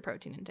towards your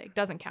protein intake.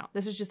 Doesn't count.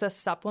 This is just a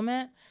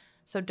supplement.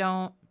 So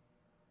don't.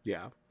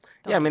 Yeah.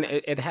 I mean,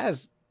 it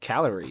has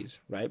calories,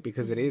 right?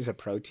 Because it is a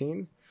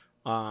protein.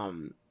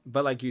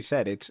 But like you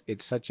said, it's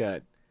such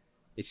a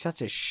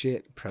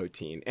shit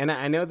protein. And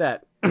I know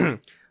that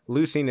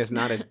leucine is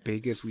not as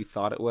big as we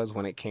thought it was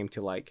when it came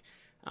to like,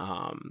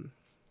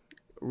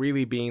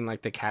 really being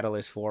like the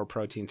catalyst for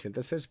protein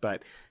synthesis.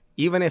 But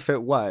even if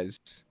it was,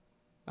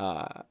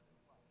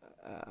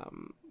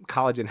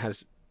 collagen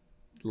has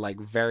like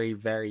very,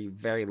 very,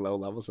 very low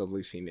levels of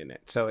leucine in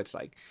it. So it's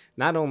like,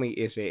 not only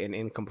is it an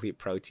incomplete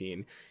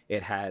protein,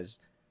 it has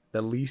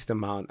the least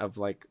amount of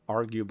like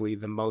arguably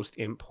the most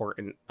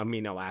important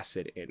amino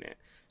acid in it.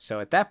 So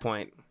at that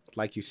point,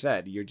 like you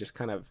said, you're just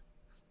kind of,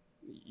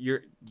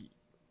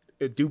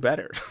 do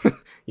better,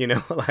 you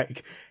know,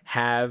 like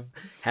have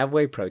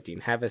whey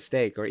protein, have a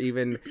steak, or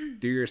even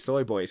do your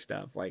soy boy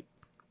stuff. Like,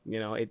 you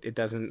know, it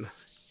doesn't.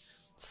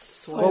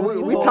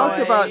 Well, we talked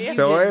about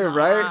soy,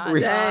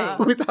 right?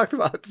 We talked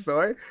about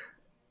soy.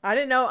 I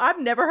didn't know. I've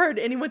never heard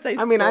anyone say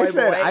soy boy.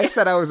 I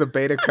said I was a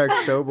beta cuck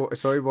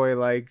soy boy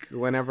like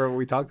whenever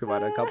we talked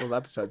about it a couple of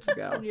episodes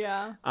ago.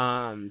 Yeah.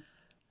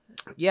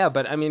 Yeah,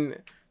 but I mean,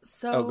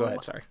 so go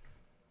ahead, sorry.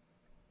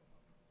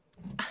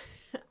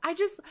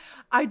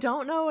 I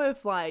don't know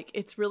if like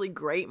it's really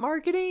great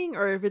marketing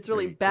or if it's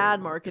really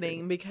bad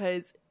marketing,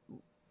 because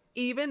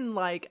even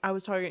like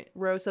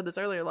Rose said this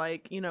earlier,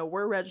 like, you know,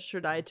 we're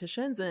registered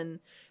dietitians and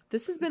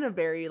this has been a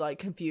very like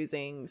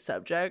confusing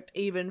subject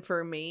even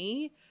for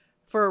me,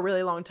 for a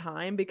really long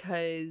time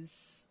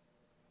because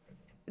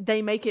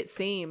they make it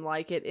seem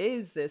like it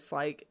is this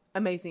like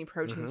amazing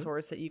protein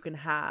source that you can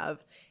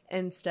have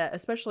instead,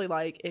 especially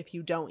like if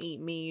you don't eat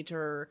meat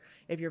or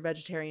if you're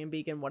vegetarian,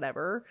 vegan,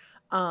 whatever.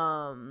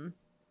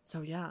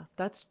 So yeah,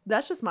 that's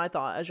just my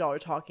thought as y'all are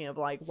talking of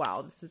like,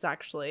 wow, this is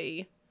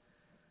actually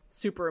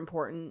super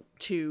important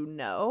to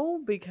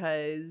know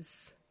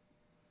because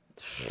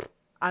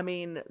I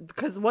mean,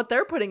 because what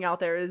they're putting out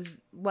there is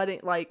letting,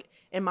 like,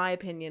 in my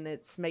opinion,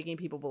 it's making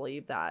people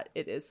believe that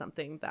it is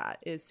something that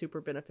is super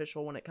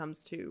beneficial when it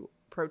comes to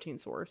protein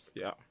source.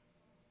 Yeah.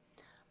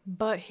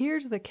 But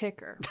here's the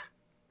kicker.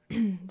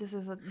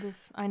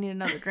 I need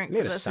another drink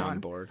for this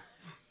one. Soundboard.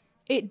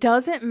 It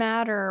doesn't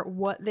matter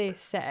what they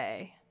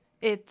say.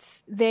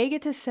 They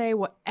get to say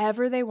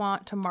whatever they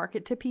want to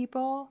market to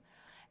people,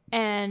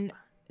 and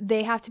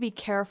they have to be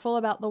careful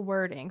about the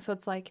wording. So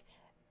it's like,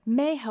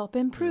 may help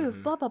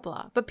improve, blah, blah,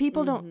 blah. But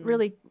people don't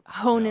really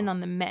hone in on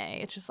the may.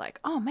 It's just like,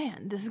 oh,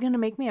 man, this is going to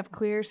make me have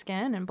clear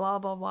skin and blah,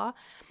 blah, blah.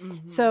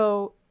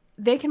 So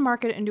they can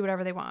market it and do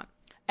whatever they want.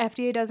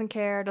 FDA doesn't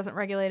care, doesn't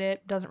regulate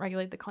it, doesn't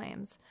regulate the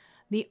claims.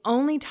 The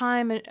only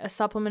time a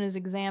supplement is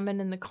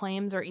examined and the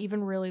claims are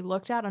even really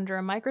looked at under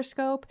a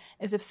microscope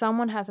is if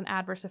someone has an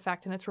adverse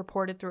effect and it's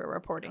reported through a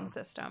reporting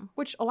system,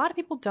 which a lot of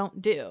people don't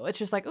do. It's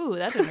just like, ooh,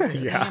 that didn't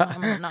hurt.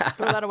 I'm going to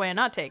throw that away and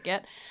not take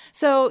it.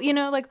 So,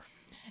 like,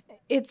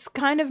 it's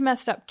kind of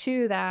messed up,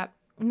 too, that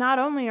not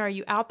only are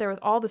you out there with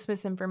all this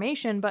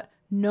misinformation, but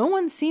no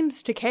one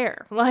seems to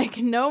care. Like,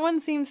 no one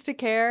seems to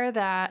care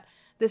that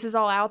this is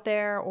all out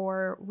there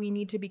or we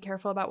need to be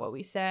careful about what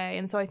we say.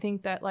 And so I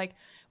think that, like,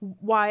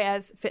 why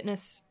as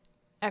fitness,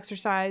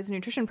 exercise,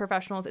 nutrition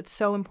professionals, it's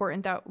so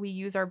important that we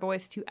use our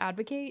voice to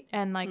advocate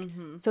and, like,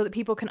 so that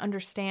people can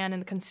understand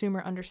and the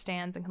consumer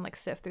understands and can, like,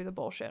 sift through the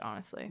bullshit,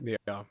 honestly.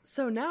 Yeah.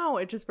 So now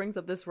it just brings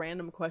up this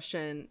random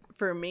question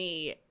for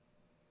me.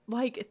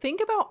 Like,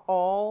 think about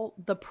all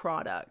the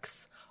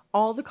products,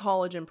 all the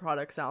collagen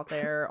products out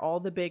there,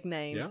 all the big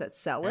names that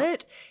sell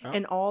it,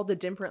 and all the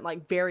different,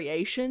 like,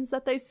 variations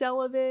that they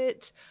sell of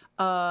it,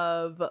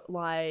 of,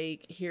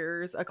 like,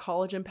 here's a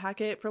collagen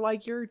packet for,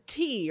 like, your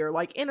tea or,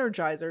 like,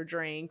 Energizer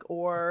drink,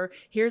 or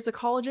here's a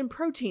collagen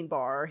protein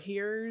bar,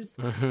 here's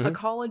a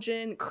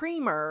collagen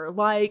creamer,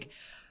 like...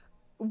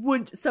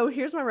 So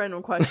here's my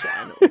random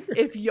question.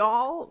 If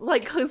y'all,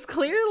 like, because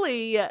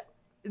clearly...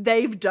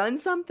 they've done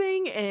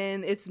something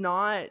and it's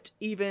not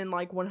even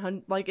like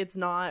 100, like it's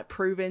not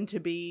proven to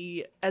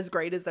be as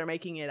great as they're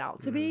making it out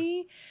to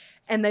be,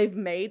 and they've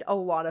made a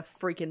lot of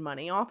freaking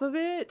money off of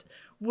it.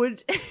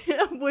 Would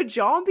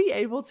y'all be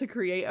able to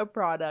create a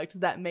product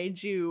that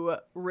made you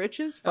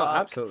rich as fuck? Oh,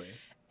 absolutely.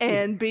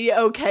 And be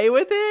okay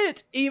with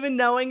it, even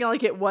knowing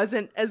like it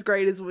wasn't as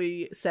great as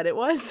we said it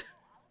was?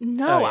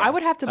 No, I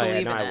would have to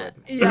believe in I it.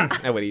 would. Yeah.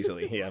 I would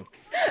easily, yeah.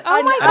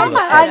 Oh my God.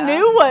 I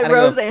knew what don't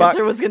Rose's give a fuck.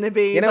 answer was going to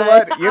be. You know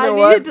but what? You know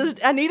what?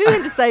 I needed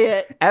him to say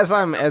it. As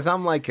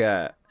I'm like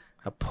a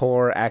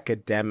poor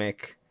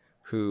academic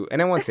who,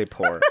 and I won't say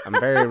poor, I'm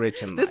very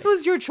rich in life. This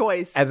was your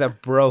choice. As a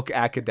broke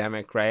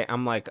academic, right?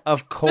 I'm like,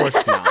 of course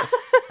not.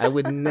 I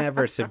would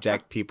never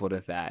subject people to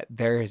that.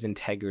 There is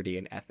integrity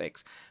and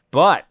ethics.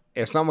 But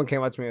if someone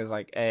came up to me and was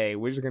like, hey,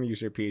 we're just going to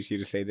use your PhD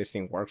to say this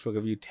thing works, we'll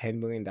give you $10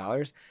 million.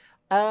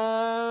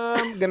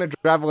 I'm going to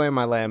drive away in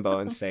my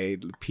Lambo and say,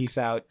 peace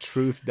out.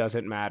 Truth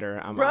doesn't matter.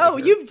 I'm Bro, out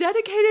of here. you've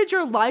dedicated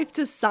your life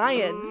to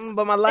science.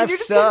 But my life you're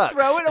just gonna sucks.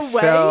 throw it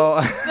away?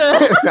 So,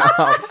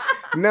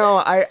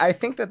 no, I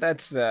think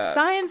that's...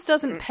 Science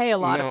doesn't pay a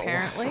lot, no.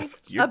 apparently.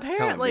 You're telling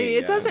Apparently, me,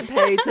 it doesn't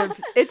pay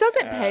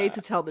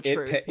to tell the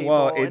truth. People,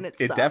 well, and it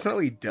it sucks.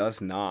 definitely does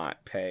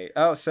not pay.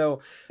 Oh, so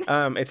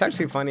it's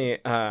actually funny.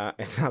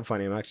 It's not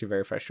funny. I'm actually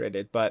very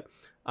frustrated. But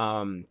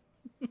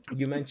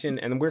you mentioned,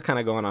 and we're kind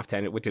of going off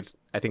tangent, which is,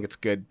 I think it's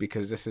good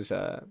because this is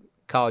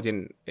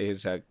collagen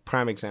is a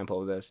prime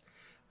example of this.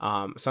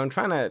 So I'm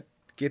trying to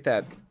get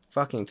that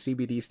fucking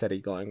CBD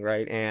study going,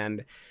 right?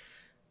 And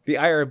the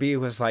IRB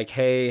was like,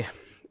 hey,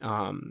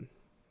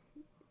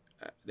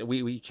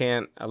 we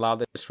can't allow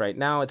this right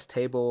now. It's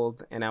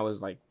tabled. And I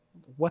was like,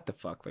 what the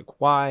fuck?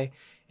 Like, why?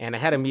 And I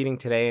had a meeting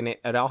today, and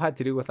it all had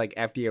to do with like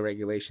FDA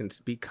regulations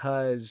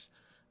because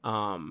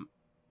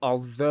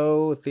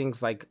although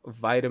things like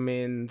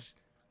vitamins,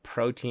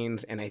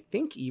 proteins, and I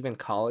think even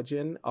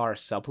collagen are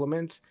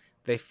supplements,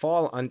 they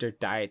fall under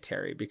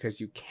dietary because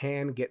you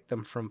can get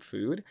them from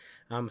food.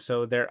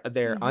 So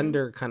they're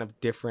under kind of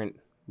different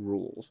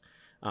rules.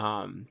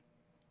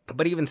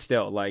 But even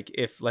still, like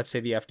if let's say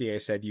the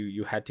FDA said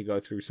you had to go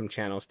through some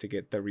channels to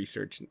get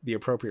the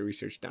appropriate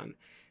research done,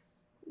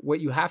 what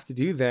you have to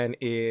do then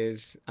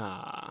is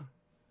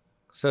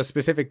so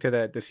specific to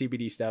the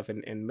CBD stuff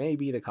and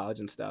maybe the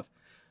collagen stuff,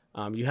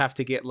 you have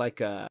to get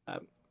like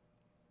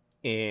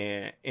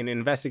an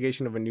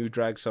investigation of a new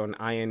drug, so an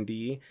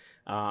IND,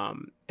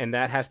 and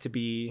that has to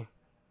be,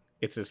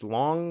 it's this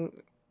long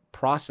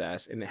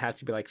process, and it has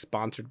to be like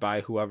sponsored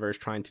by whoever is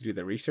trying to do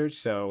the research.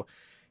 So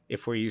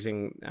if we're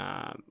using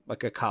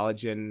like a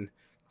collagen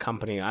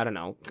company, I don't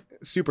know,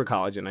 Super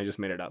Collagen, I just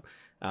made it up.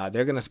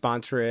 They're going to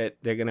sponsor it.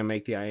 They're going to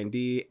make the IND,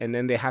 and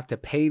then they have to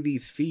pay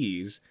these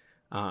fees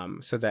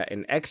so that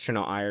an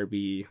external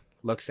IRB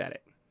looks at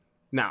it.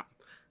 Now,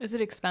 Is it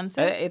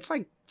expensive? it's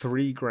like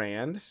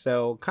 $3,000,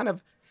 so kind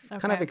of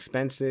Okay.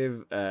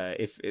 expensive.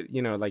 If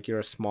like you're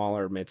a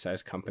smaller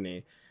mid-sized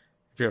company,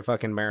 if you're a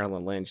fucking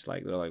Marilyn Lynch,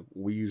 like they're like,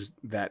 we use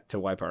that to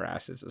wipe our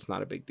asses. It's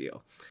not a big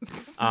deal.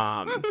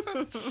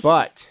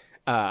 But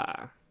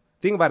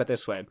think about it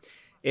this way: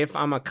 if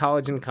I'm a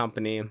collagen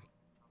company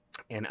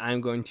and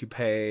I'm going to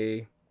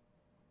pay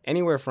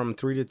anywhere from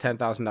 $3,000 to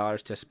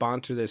 $10,000 to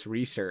sponsor this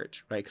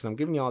research, right? Because I'm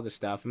giving you all this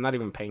stuff, I'm not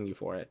even paying you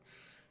for it,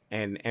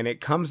 and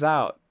it comes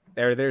out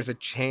there's a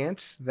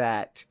chance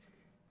that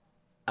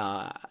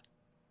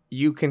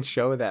you can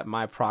show that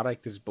my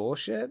product is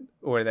bullshit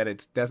or that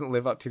it doesn't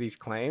live up to these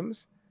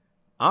claims,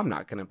 I'm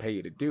not going to pay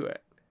you to do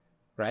it,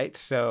 right?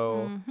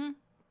 So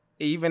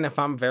even if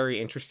I'm very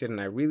interested and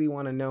I really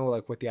want to know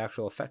like what the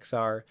actual effects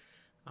are,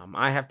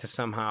 I have to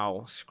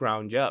somehow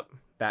scrounge up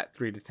that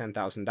 $3,000 to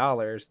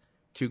 $10,000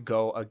 to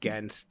go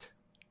against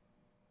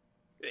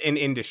an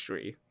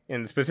industry,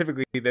 and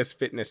specifically this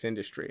fitness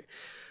industry.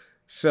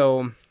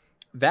 So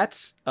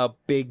that's a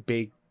big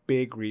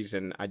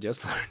reason I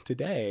just learned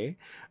today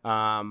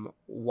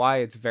why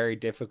it's very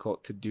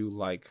difficult to do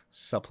like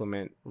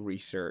supplement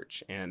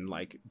research and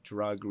like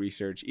drug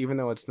research, even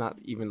though it's not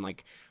even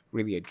like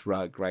really a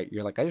drug, right?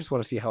 You're like, I just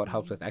want to see how it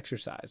helps with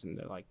exercise. And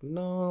they're like,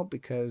 no,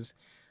 because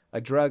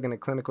a drug in a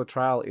clinical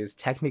trial is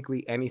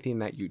technically anything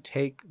that you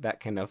take that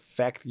can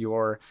affect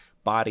your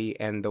body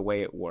and the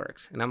way it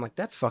works. And I'm like,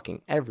 that's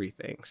fucking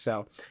everything.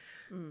 So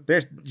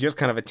there's just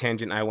kind of a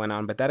tangent I went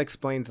on, but that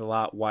explains a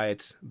lot why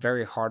it's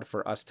very hard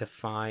for us to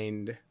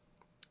find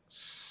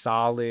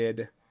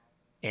solid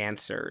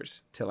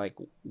answers to like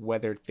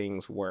whether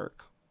things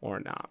work or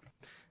not.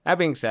 That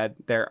being said,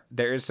 there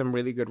is some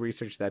really good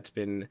research that's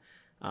been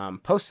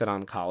posted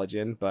on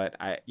collagen, but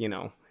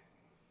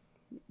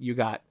you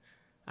got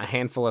a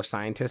handful of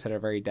scientists that are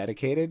very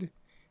dedicated,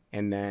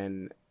 and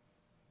then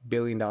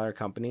billion-dollar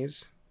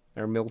companies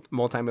or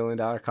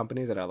multi-million-dollar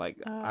companies that are like,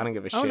 I don't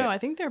give a shit. Oh no, I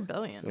think they're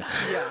billion.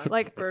 Yeah,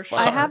 Like for sure.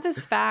 I have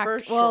this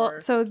fact. For Well, sure.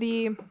 so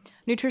the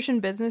Nutrition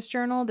Business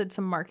Journal did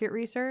some market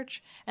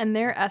research, and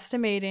they're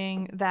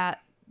estimating that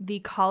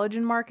the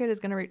collagen market is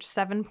going to reach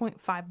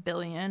 7.5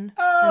 billion in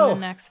the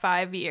next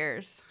 5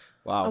 years.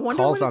 Wow. I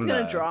wonder calls when it's on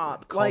gonna the-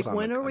 drop. calls Like, on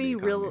when the are we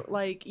economy. real?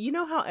 Like, you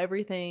know how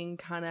everything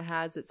kind of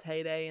has its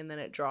heyday and then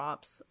it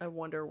drops. I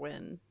wonder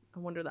when. I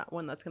wonder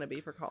when that's gonna be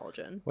for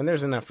collagen. When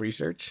there's enough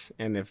research,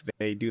 and if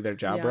they do their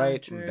job Yeah,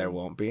 right, true. there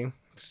won't be.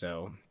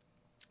 So,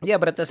 yeah,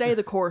 but at the Stay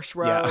the course,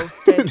 Ro. yeah.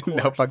 Stay the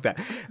course. No, fuck that.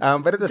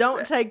 But at the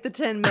Don't take the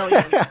 10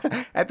 million.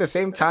 at the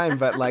same time,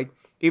 but like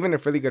even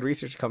if really good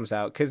research comes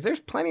out, because there's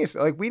plenty of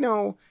like we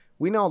know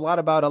a lot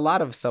about a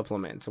lot of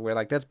supplements, and we're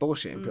like, that's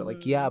bullshit. And we're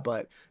like, yeah,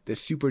 but the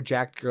super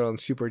jacked girl and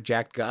super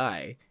jacked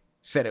guy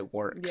said it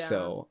works. Yeah.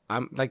 So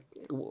I'm like,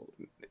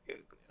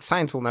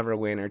 science will never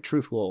win, or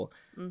truth will.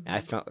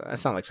 I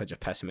sound like such a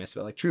pessimist,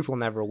 but like truth will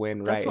never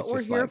win, That's right? what It's we're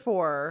just here like,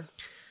 for.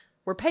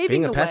 We're paving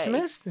being a the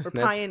pessimist? way. We're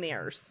That's-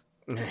 pioneers.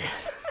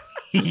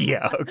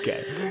 yeah,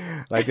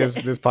 okay. Like this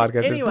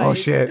podcast is Anyways.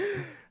 bullshit.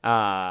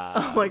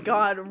 Oh my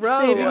God, Ro.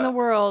 Saving the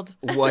world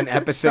One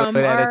episode from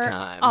at our a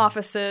time.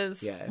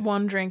 offices, Yeah.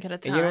 one drink at a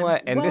time. And you know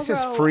what? And Well, this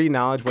is Ro- free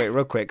knowledge. Wait,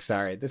 real quick.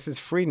 Sorry. This is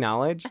free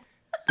knowledge.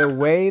 The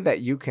way that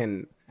you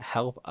can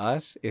help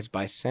us is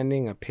by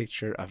sending a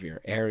picture of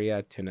your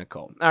area to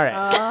Nicole. All right.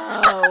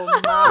 Oh my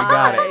we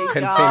got it.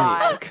 Continue.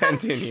 God.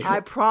 Continue. I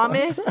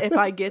promise if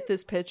I get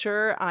this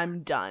picture,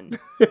 I'm done.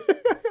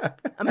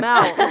 I'm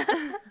out.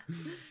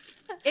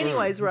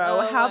 Anyways, Ro,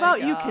 Oh how my about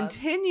you God.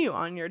 continue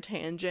on your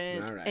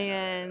tangent All right,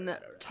 and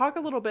talk a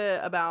little bit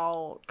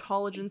about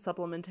collagen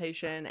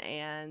supplementation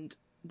and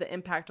the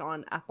impact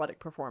on athletic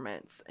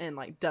performance, and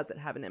like, does it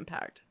have an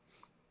impact?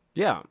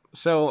 Yeah.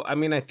 So, I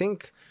mean, I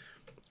think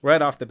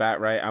right off the bat,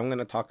 right, I'm going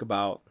to talk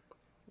about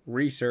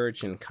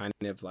research and kind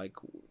of like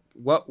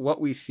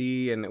what we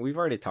see. And we've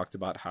already talked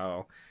about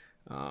how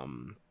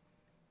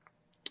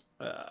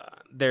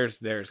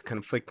there's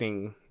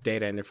conflicting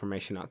data and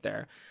information out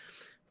there.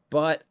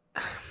 But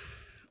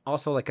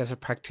also, like, as a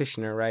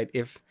practitioner, right,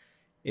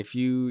 if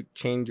you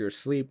change your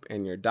sleep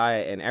and your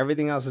diet and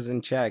everything else is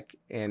in check,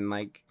 and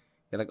like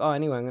you're like, oh,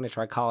 anyway, I'm going to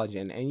try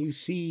collagen, and you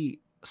see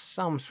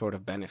some sort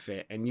of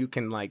benefit, and you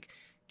can like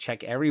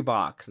check every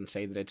box and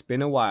say that it's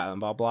been a while and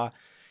blah blah,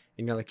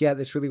 and you're like, yeah,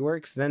 this really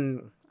works,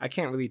 then I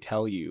can't really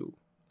tell you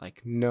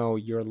like, no,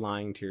 you're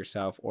lying to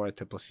yourself or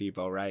to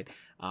placebo, right?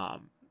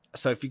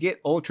 So if you get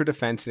ultra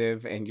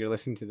defensive and you're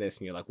listening to this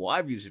and you're like, well,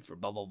 I've used it for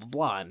blah blah blah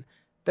blah, and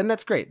then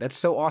that's great, that's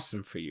so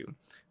awesome for you.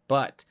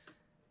 But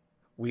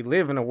we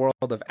live in a world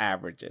of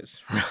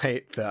averages,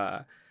 right?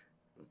 The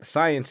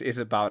science is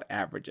about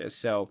averages.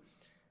 So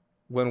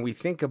when we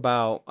think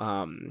about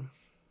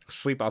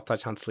sleep, I'll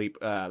touch on sleep.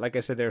 Like I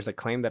said, there's a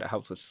claim that it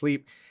helps with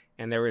sleep,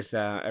 and there was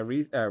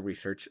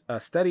a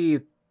study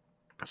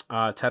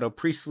titled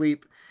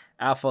 "Pre-Sleep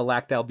Alpha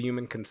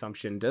Lactalbumin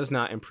Consumption Does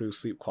Not Improve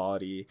Sleep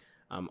Quality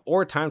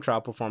or time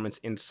trial performance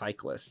in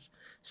cyclists.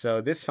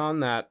 So this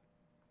found that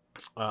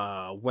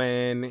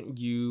when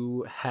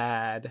you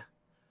had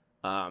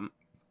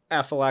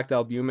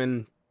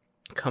alpha-lactalbumin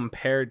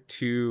compared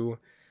to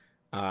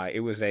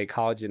it was a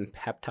collagen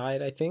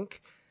peptide, I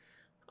think,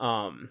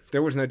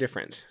 there was no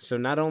difference. So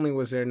not only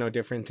was there no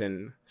difference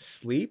in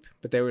sleep,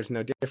 but there was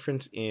no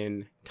difference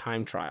in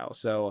time trial.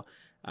 So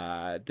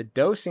the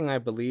dosing, I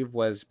believe,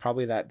 was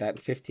probably that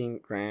 15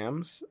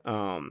 grams,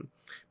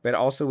 but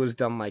also was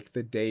done like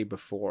the day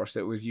before. So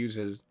it was used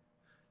as,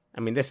 I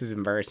mean, this is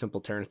in very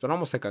simple terms, but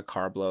almost like a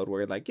carb load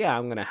where you're like, yeah,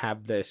 I'm going to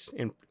have this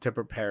to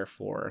prepare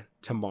for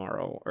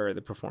tomorrow or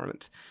the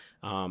performance.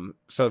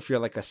 So if you're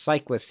like a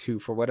cyclist who,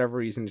 for whatever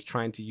reason, is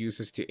trying to use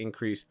this to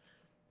increase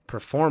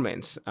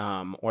performance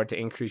or to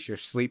increase your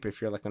sleep,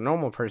 if you're like a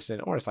normal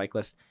person or a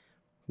cyclist,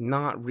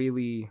 not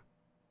really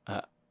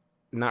a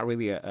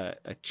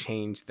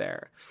change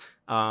there.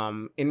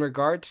 In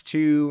regards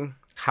to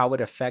how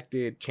it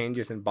affected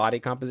changes in body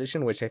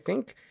composition, which I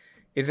think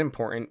is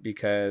important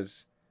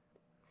because,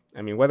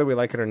 I mean, whether we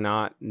like it or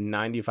not,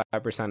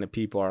 95% of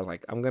people are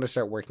like, I'm going to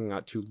start working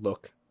out to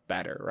look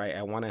better, right?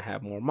 I want to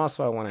have more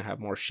muscle. I want to have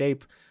more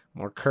shape,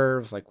 more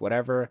curves, like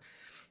whatever.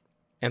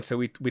 And so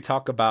we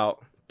talk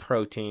about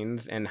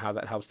proteins and how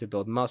that helps to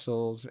build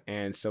muscles.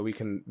 And so we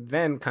can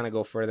then kind of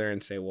go further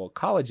and say, well,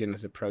 collagen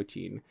is a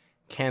protein.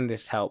 Can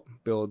this help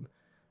build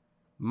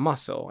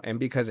muscle? And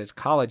because it's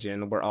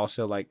collagen, we're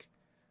also like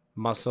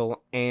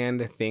muscle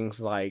and things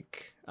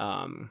like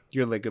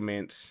your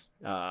ligaments,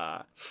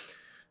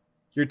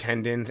 your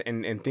tendons,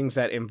 and things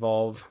that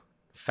involve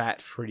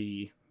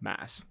fat-free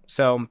mass.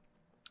 So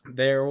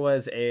there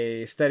was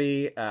a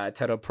study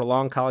titled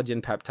Prolonged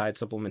Collagen Peptide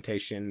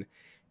Supplementation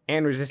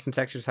and Resistance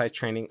Exercise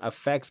Training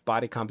Affects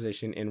Body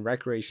Composition in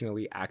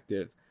Recreationally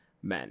Active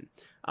Men.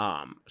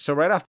 So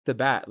right off the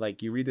bat,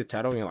 like you read the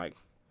title and you're like,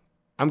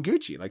 I'm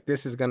Gucci. Like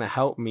this is going to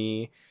help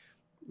me,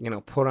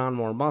 put on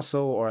more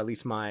muscle, or at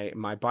least my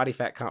body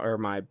fat or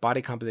my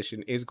body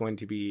composition is going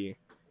to be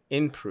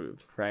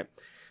improved, right?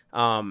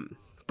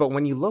 But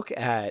when you look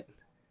at,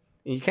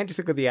 you can't just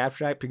look at the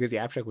abstract because the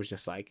abstract was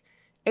just like,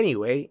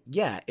 anyway,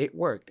 yeah, it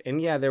worked.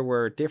 And yeah, there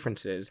were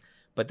differences,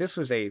 but this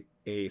was a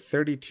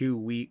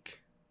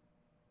 32-week,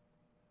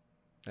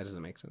 that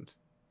doesn't make sense.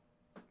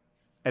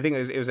 I think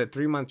it was a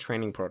 3-month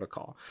training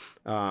protocol.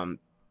 I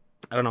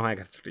don't know how I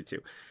got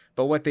 32.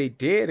 But what they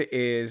did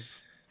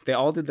is they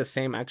all did the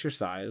same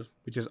exercise,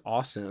 which is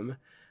awesome.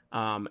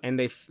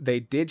 And they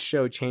did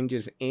show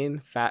changes in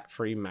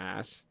fat-free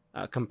mass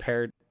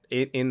compared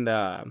in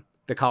the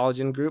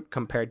collagen group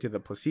compared to the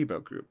placebo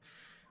group.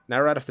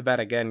 Now, right off the bat,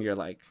 again, you're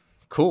like,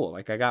 cool,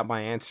 like I got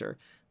my answer.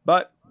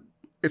 But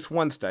it's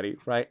one study,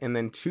 right? And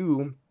then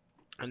two,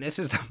 and this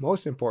is the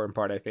most important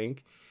part, I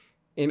think,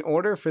 in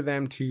order for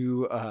them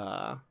to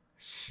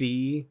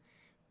see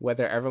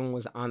whether everyone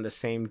was on the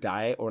same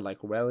diet or like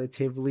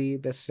relatively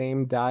the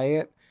same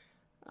diet,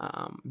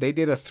 they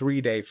did a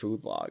 3-day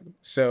food log.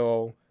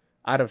 So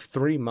out of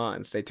 3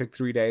 months, they took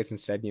 3 days and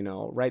said,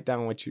 write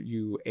down what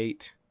you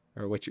ate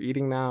or what you're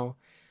eating now.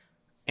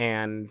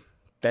 And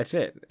that's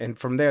it. And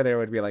from there, they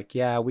would be like,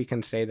 yeah, we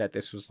can say that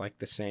this was like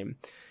the same.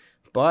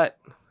 But,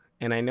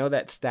 and I know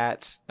that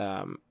stats,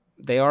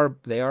 they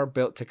are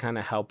built to kind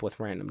of help with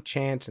random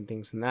chance and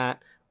things and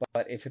that.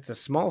 But if it's a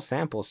small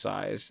sample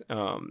size,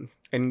 and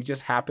you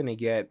just happen to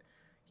get,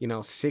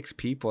 6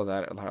 people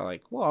that are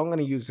like, well, I'm going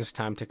to use this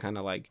time to kind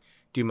of like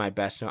do my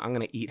best. I'm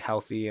going to eat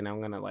healthy and I'm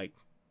going to like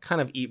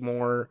kind of eat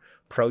more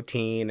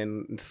protein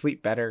and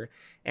sleep better.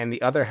 And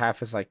the other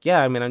half is like,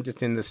 yeah, I mean, I'm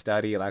just in the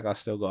study. Like I'll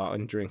still go out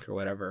and drink or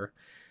whatever.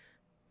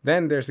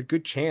 Then there's a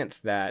good chance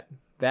that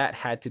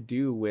had to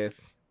do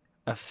with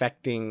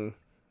affecting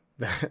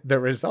the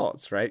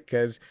results, right?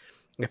 Because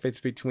if it's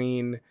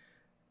between,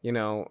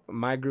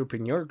 my group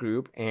and your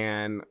group,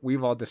 and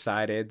we've all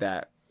decided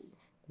that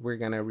we're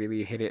going to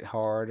really hit it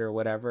hard or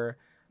whatever,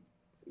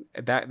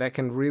 that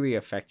can really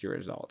affect your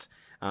results.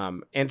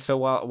 And so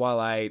while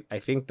I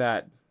think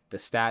that the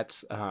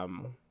stats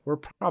were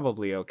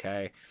probably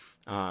okay,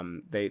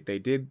 they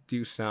did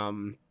do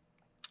some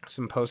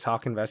post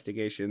hoc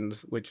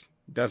investigations, which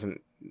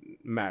doesn't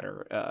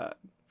matter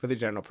for the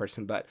general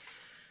person, but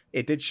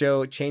it did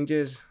show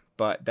changes.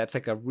 But that's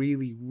like a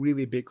really,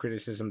 really big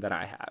criticism that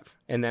I have.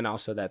 And then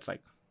also that's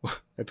like,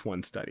 that's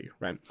one study,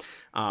 right?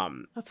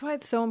 That's why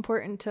it's so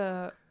important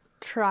to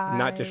try.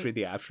 Not just read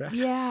the abstract.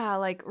 Yeah,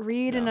 like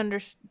read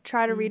and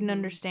try to read and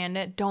understand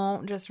it.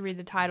 Don't just read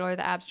the title or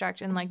the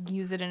abstract and like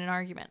use it in an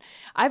argument.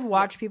 I've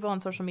watched people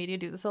on social media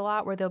do this a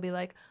lot where they'll be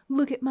like,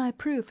 look at my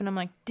proof. And I'm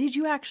like, did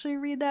you actually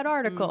read that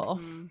article?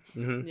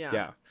 Mm-hmm.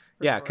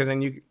 Yeah. Because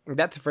then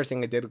that's the first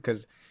thing I did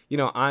because,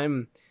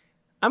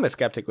 I'm a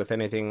skeptic with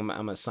anything.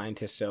 I'm a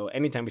scientist. So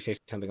anytime you say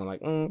something, I'm like,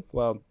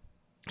 well,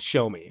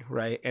 show me,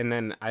 right? And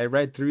then I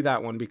read through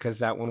that one because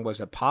that one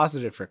was a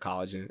positive for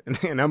collagen.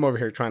 And I'm over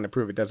here trying to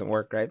prove it doesn't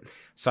work, right?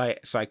 So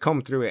I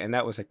combed through it, and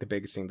that was like the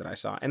biggest thing that I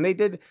saw. And they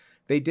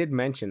did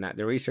mention that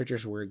the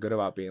researchers were good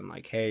about being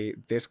like, hey,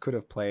 this could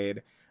have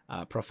played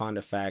a profound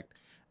effect,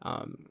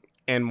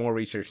 and more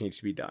research needs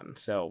to be done.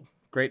 So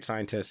great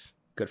scientists.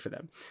 good for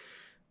them.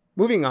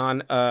 Moving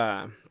on,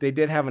 they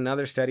did have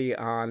another study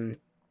on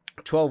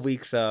 12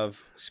 weeks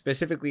of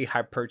specifically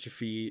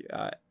hypertrophy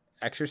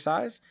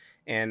exercise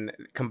and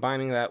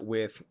combining that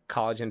with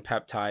collagen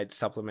peptide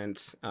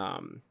supplements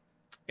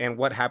and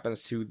what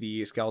happens to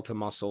the skeletal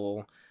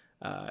muscle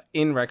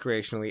in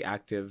recreationally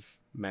active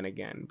men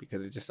again,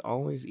 because it's just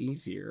always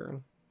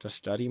easier to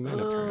study men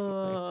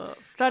apparently.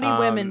 Study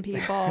women,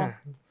 people.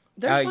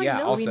 There's like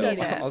no also, need it.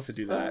 I'll also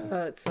do that.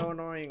 It's so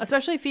annoying.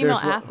 Especially female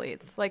There's one-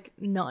 athletes. Like,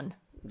 none.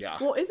 Yeah.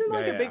 Well, isn't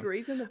like Yeah, a big yeah.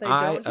 reason that they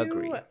I don't do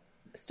agree.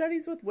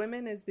 studies with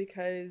women is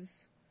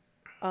because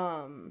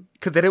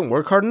Because they didn't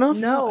work hard enough?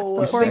 no,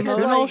 That's because,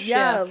 hormonal like,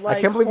 yeah, shifts. like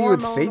I can't believe you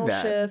would say hormonal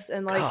that. shifts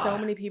and like so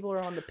God. many people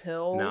are on the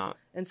pill, No.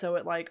 and so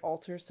it like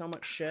alters so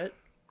much shit.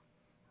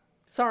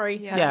 Sorry.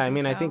 Yeah. Yeah, I I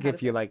mean, I think think so.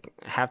 if you like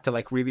have to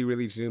like really,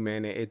 really zoom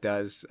in, it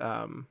does.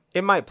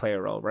 It might play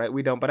a role, right?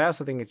 We don't, but I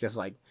also think it's just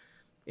like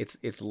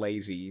it's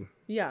lazy.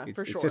 Yeah, It's,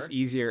 for it's sure. just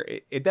easier.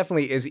 It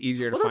definitely is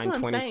easier Well, to that's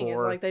find what I'm saying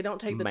 24. is like they don't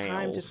take the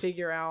time to males.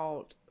 figure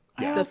out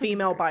I the also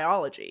female disagree.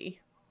 biology.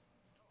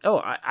 Oh,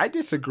 I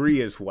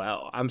disagree as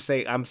well. I'm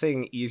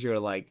saying easier,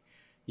 like,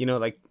 you know,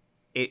 like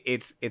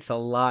it's a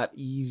lot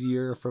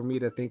easier for me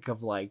to think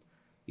of like,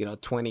 you know,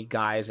 20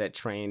 guys that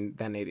train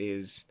than it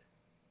is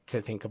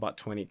to think about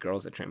 20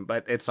 girls that train.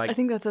 But it's like, I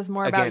think that says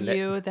more again, about that-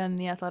 you than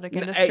the athletic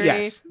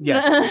industry.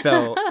 Yes.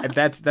 So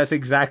that's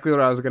exactly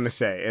what I was gonna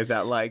say. Is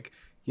that like,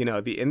 you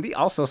know,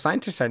 also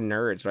scientists are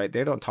nerds, right?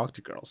 They don't talk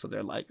to girls, so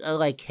they're like, oh,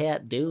 I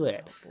can't do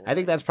it. I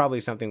think that's probably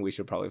something we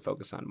should probably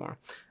focus on more.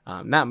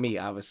 Not me,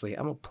 obviously.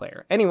 I'm a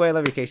player. Anyway,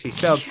 love you, Casey.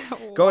 So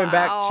going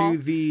back to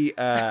the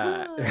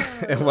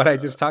what I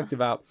just talked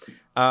about,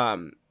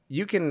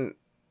 you can.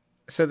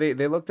 So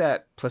they looked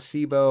at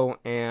placebo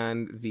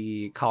and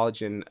the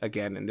collagen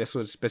again, and this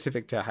was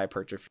specific to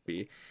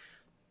hypertrophy.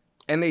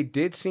 And they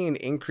did see an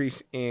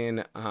increase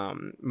in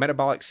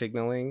metabolic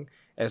signaling,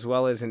 as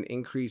well as an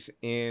increase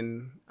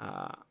in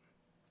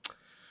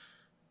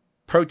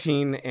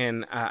protein.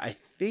 And I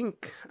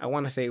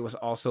want to say it was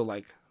also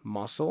like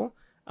muscle.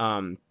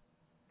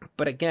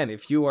 But again,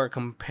 if you are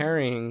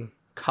comparing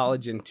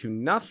collagen to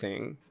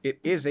nothing, it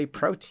is a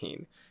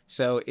protein.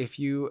 So if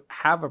you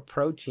have a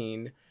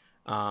protein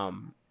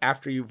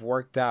after you've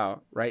worked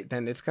out, right,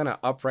 then it's going to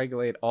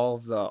upregulate all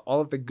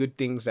of the good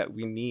things that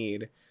we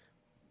need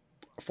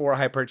for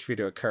hypertrophy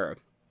to occur.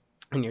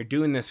 And you're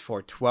doing this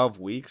for 12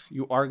 weeks,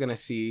 you are going to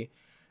see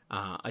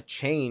a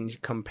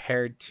change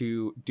compared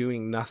to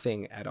doing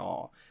nothing at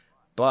all.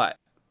 But,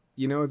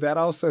 you know, that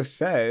also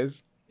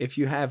says if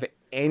you have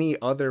any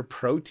other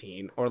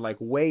protein or like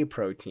whey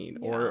protein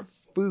or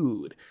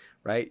food,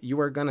 right, you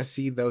are going to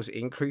see those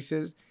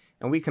increases.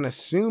 And we can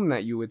assume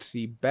that you would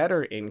see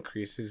better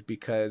increases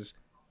because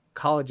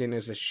collagen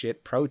is a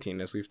shit protein,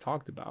 as we've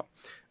talked about.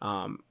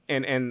 And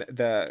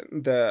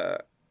the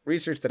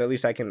research that at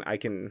least I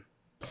can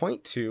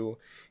point to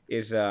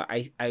is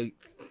I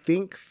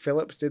think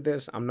Phillips did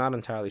this. I'm not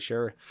entirely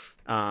sure,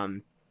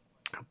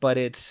 but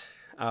it's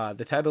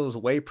the title is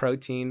Whey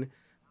Protein,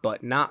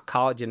 but not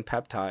collagen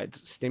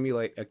peptides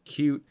stimulate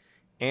acute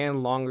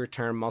and longer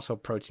term muscle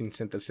protein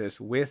synthesis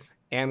with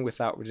and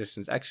without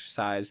resistance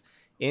exercise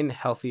in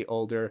healthy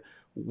older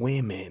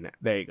women.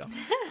 There you go.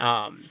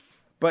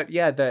 But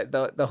yeah,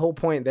 the whole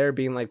point there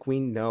being like,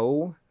 we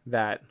know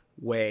that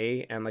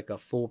whey and like a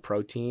full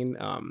protein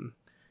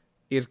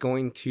is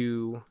going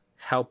to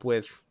help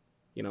with,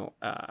 you know,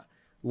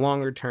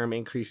 longer term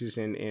increases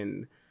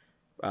in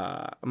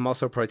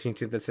muscle protein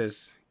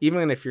synthesis,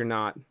 even if you're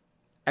not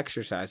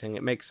exercising.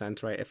 It makes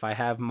sense, right? If I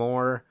have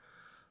more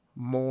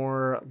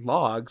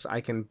logs,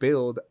 I can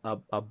build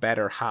a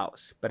better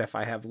house. But if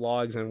I have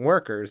logs and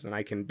workers, then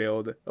I can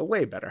build a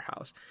way better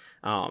house.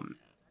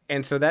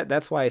 And so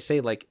that's why I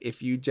say, like,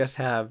 if you just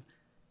have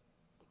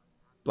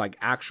like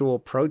actual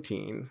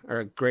protein or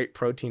a great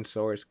protein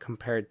source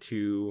compared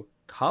to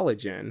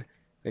collagen,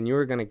 then you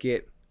are going to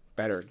get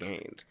better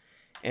gains.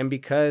 And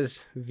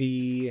because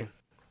the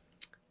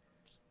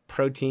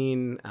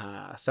protein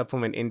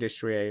supplement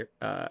industry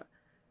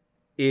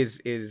is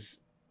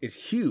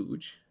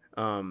huge,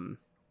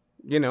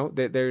 you know,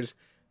 that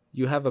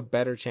you have a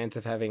better chance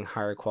of having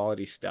higher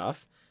quality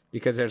stuff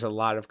because there's a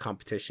lot of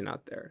competition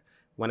out there.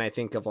 When I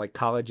think of like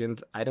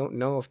collagens, I don't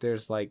know if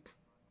there's like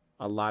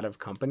a lot of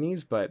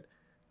companies, but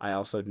I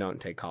also don't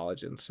take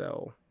collagen,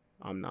 so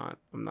I'm not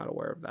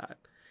aware of that.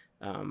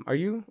 Are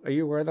you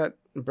aware of that,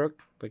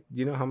 Brooke? Like, do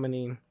you know how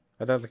many?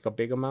 Are there like a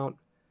big amount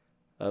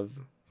of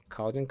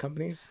collagen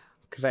companies?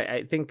 Because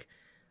I think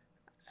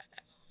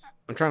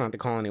I'm trying not to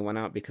call anyone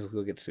out because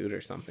we'll get sued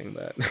or something.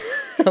 But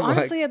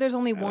honestly, there's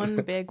only one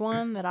big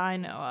one that I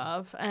know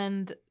of,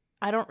 and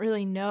I don't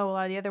really know a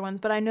lot of the other ones.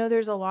 But I know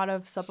there's a lot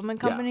of supplement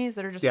companies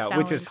that are just selling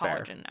which is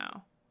collagen fair.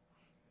 now.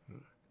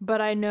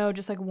 But I know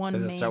just like one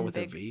Does it start main with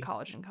a big V?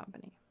 collagen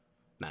company.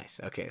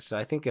 Nice. Okay, so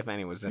I think if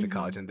anyone's into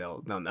collagen,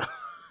 they'll know.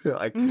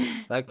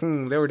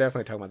 They were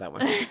definitely talking about that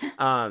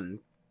one.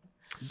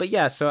 But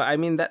yeah, so I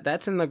mean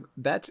that's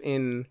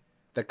in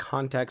the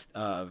context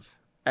of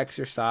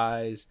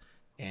exercise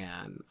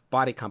and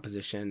body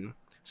composition.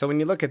 So when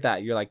you look at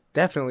that, you're like,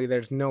 definitely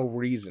there's no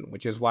reason,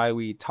 which is why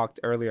we talked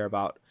earlier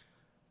about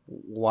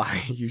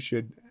why you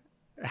should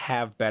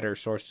have better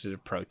sources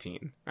of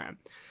protein, right?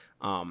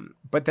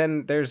 But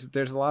then there's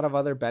a lot of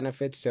other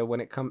benefits. So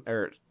when it comes,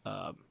 or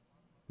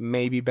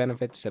maybe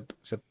benefits,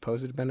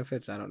 supposed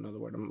benefits, I don't know the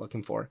word I'm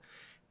looking for,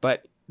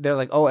 but they're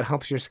like, oh, it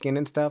helps your skin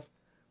and stuff.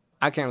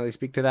 I can't really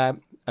speak to that.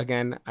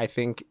 Again, I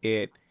think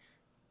it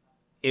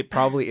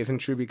probably isn't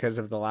true because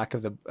of the lack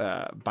of the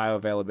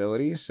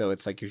bioavailability. So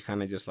it's like you're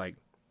kind of just like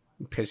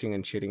pissing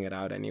and shitting it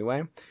out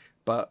anyway.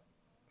 But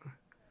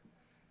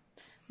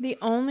the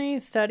only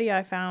study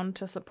I found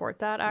to support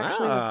that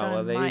actually was done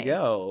in there mice. you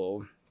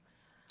go.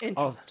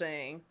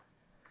 Interesting.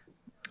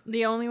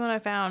 The only one I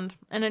found,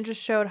 and it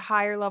just showed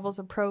higher levels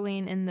of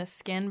proline in the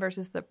skin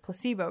versus the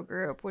placebo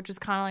group, which is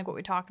kind of like what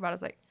we talked about.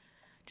 Is like,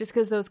 just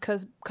because those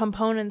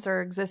components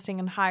are existing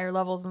in higher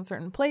levels in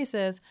certain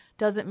places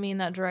doesn't mean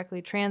that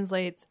directly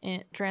translates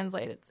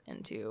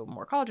into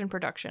more collagen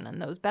production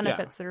and those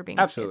benefits that are being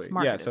absolutely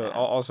marketed so as.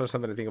 Also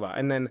something to think about.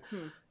 And then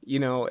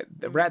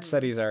the rat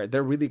studies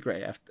they're really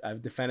great.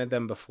 I've defended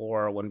them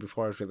before I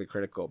was really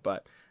critical,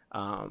 but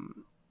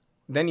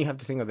then you have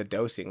to think of the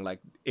dosing. Like,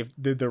 if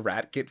the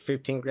rat get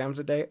 15 grams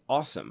a day,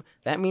 awesome.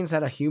 That means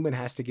that a human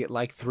has to get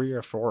like 300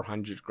 or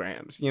 400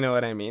 grams. You know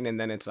what I mean? And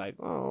then it's like,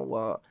 oh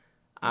well.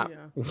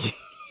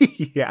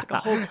 Yeah, like a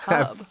whole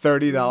tub.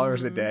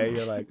 $30 a day.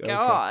 You're like, okay.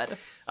 God.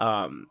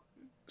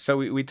 So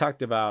we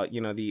talked about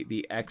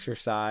the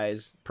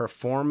exercise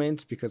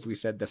performance, because we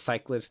said the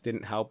cyclists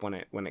didn't help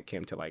when it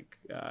came to like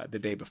the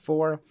day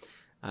before.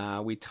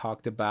 We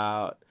talked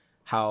about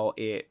how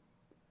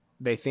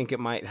they think it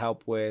might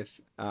help with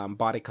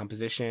body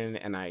composition,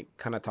 and I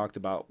kind of talked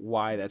about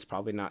why that's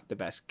probably not the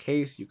best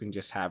case. You can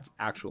just have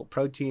actual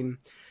protein.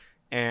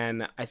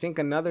 And I think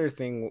another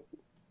thing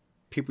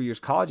people use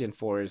collagen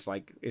for is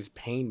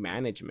pain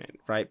management,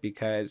 right?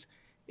 Because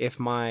if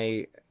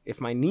my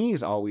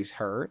knees always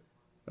hurt,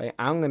 right,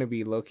 I'm going to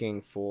be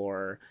looking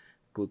for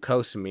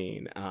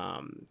glucosamine.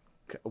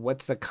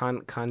 What's the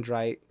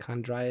chondroitin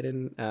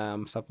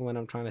supplement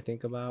I'm trying to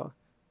think about?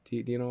 Do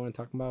you know what I'm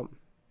talking about?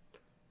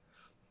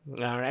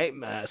 All right.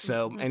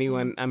 So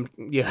anyone,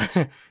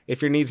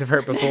 if your knees have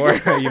hurt before,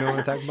 you know what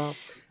I'm talking about.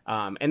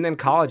 And then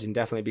collagen,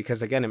 definitely,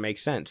 because again, it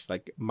makes sense.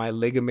 Like, my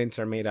ligaments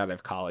are made out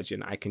of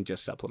collagen. I can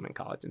just supplement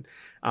collagen.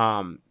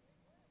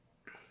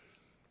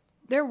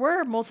 There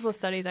were multiple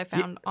studies I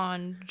found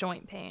on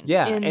joint pain.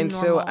 Yeah. And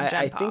so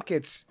I think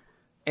it's,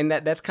 and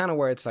that's kind of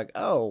where it's like,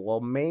 oh, well,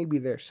 maybe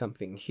there's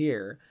something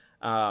here.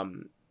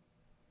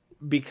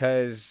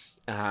 Because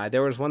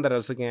there was one that I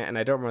was looking at, and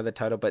I don't remember the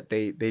title, but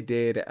they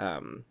did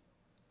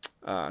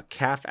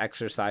calf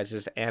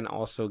exercises and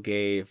also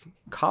gave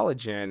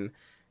collagen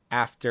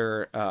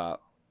after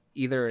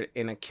either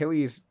an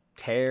Achilles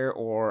tear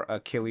or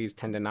Achilles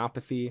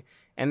tendinopathy,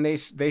 and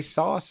they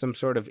saw some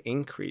sort of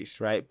increase,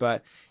 right?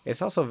 But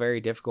it's also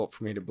very difficult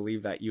for me to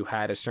believe that you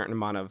had a certain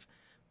amount of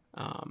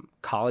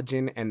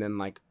collagen and then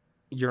like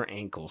your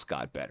ankles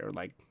got better.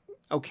 Like,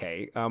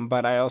 okay,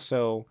 but I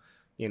also,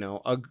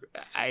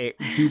 I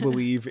do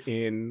believe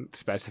in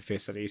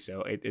specificity,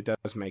 so it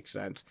does make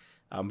sense.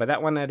 But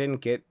that one I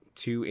didn't get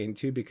too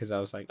into, because I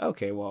was like,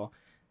 okay, well,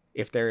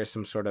 if there is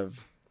some sort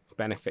of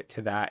benefit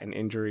to that and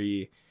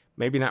injury,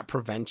 maybe not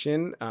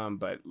prevention,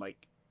 but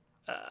like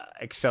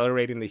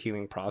accelerating the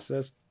healing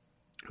process,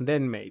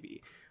 then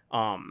maybe.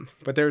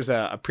 But there's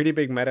a pretty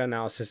big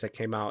meta-analysis that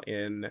came out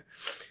in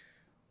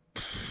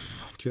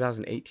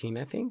 2018,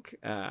 I think,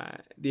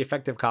 the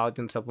effect of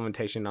collagen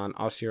supplementation on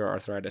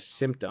osteoarthritis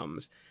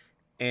symptoms.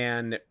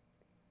 And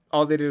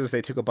all they did was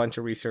they took a bunch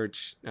of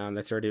research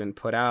that's already been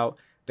put out.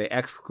 They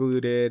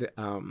excluded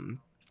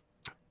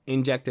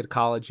injected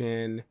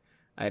collagen.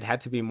 It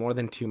had to be more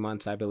than 2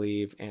 months, I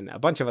believe, and a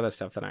bunch of other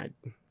stuff that I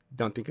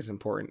don't think is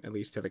important, at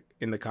least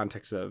in the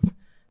context of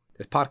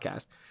this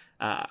podcast.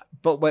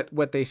 But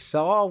what they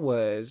saw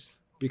was,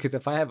 because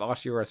if I have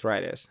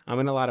osteoarthritis, I'm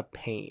in a lot of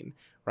pain,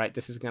 right?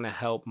 This is going to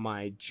help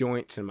my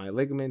joints and my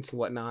ligaments and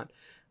whatnot.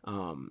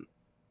 The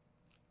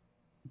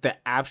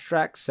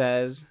abstract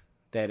says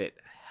that it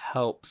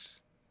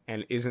helps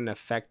and is an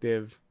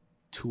effective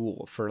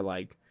tool for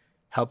like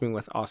helping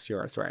with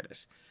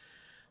osteoarthritis.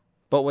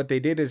 But what they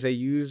did is they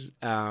used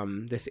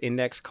this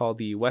index called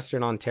the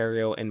Western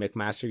Ontario and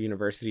McMaster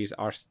University's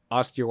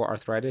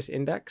Osteoarthritis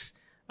Index,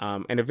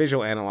 and a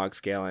visual analog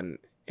scale.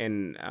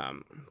 And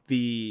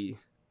the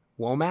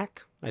WOMAC,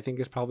 I think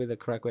is probably the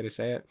correct way to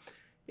say it,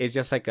 is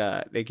just like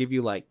they give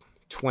you like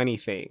 20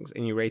 things,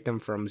 and you rate them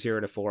from 0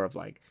 to 4 of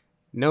like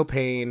no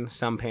pain,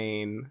 some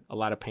pain, a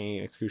lot of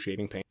pain,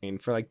 excruciating pain,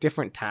 for like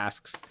different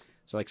tasks.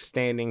 So like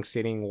standing,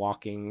 sitting,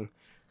 walking,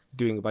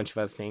 doing a bunch of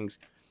other things.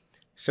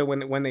 So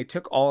when they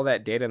took all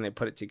that data and they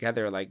put it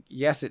together, like,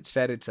 yes, it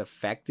said it's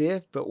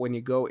effective, but when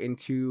you go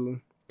into,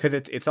 because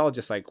it's all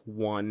just like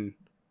one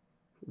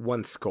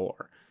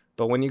score,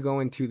 but when you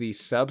go into the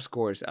sub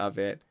scores of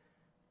it,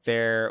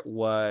 there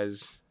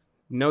was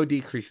no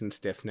decrease in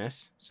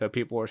stiffness, so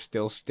people were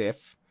still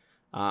stiff,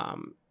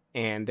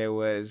 and there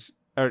was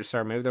or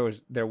sorry, maybe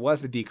there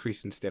was a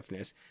decrease in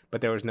stiffness,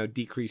 but there was no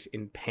decrease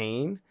in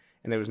pain,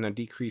 and there was no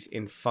decrease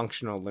in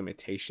functional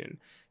limitation.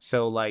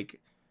 So like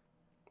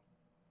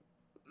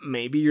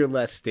maybe you're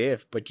less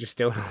stiff, but you're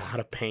still in a lot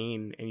of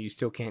pain and you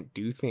still can't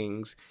do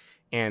things.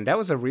 And that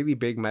was a really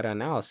big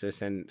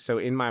meta-analysis. And so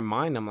in my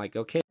mind, I'm like,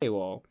 okay,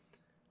 well,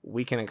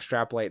 we can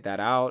extrapolate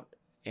that out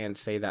and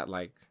say that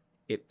like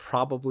it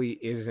probably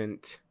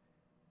isn't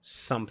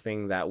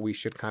something that we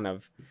should kind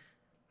of,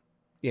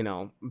 you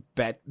know,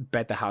 bet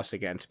the house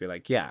against. Be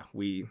like, yeah,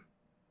 we,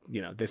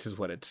 you know, this is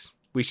what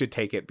we should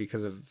take it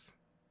because of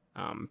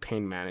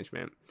pain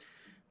management.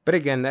 But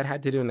again, that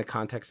had to do in the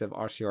context of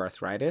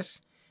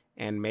osteoarthritis,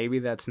 and maybe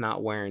that's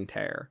not wear and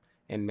tear,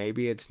 and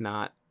maybe it's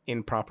not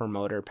improper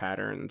motor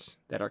patterns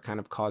that are kind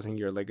of causing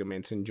your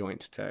ligaments and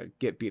joints to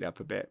get beat up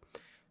a bit.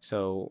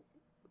 So,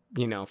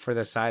 you know, for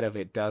the side of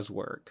it does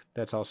work,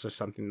 that's also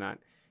something that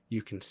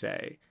you can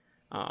say.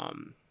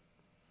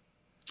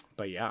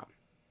 But yeah,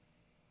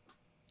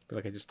 I feel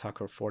like I just talked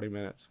for 40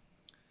 minutes.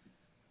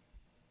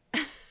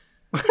 That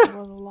was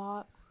a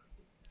lot.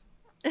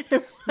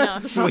 No,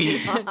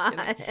 Sweet.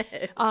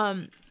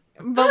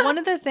 But one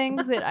of the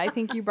things that I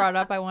think you brought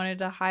up I wanted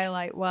to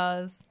highlight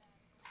was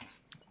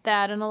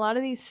that in a lot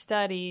of these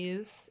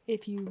studies,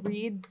 if you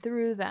read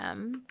through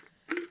them,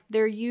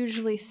 they're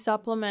usually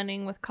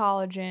supplementing with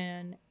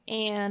collagen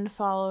and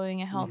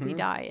following a healthy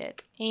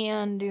diet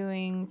and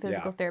doing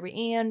physical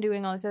therapy and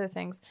doing all these other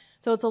things.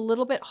 So it's a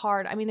little bit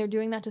hard. I mean, they're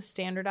doing that to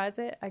standardize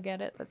it. I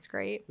get it. That's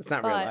great. It's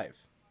not real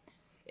life.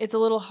 It's a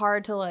little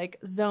hard to like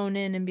zone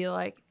in and be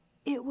like,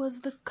 it was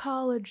the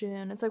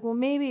collagen. It's like, well,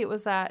 maybe it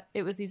was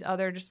these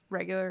other just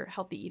regular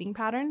healthy eating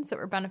patterns that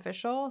were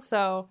beneficial.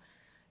 So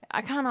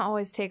I kind of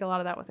always take a lot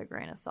of that with a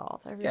grain of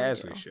salt. I really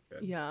As do. we should.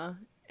 Yeah.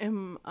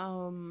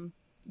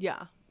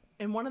 Yeah.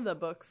 In one of the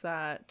books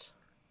that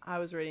I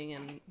was reading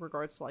in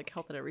regards to like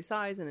health at every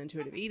size and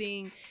intuitive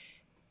eating,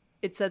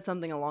 it said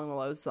something along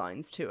those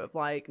lines too, of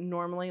like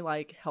normally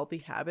like healthy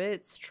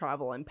habits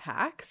travel in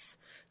packs.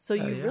 So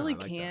you really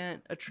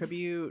can't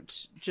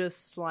attribute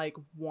just like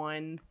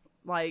one,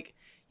 like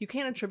you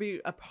can't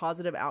attribute a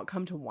positive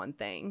outcome to one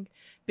thing,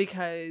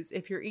 because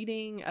if you're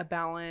eating a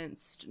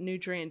balanced,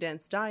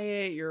 nutrient-dense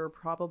diet, you're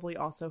probably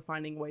also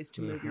finding ways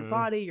to move your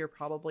body. You're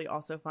probably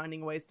also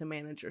finding ways to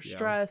manage your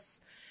stress.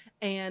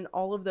 And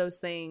all of those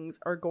things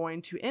are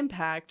going to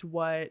impact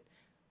what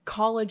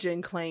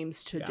collagen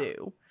claims to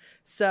do.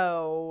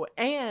 So,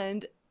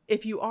 and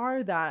if you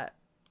are that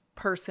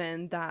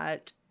person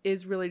that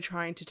is really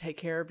trying to take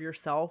care of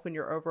yourself and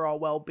your overall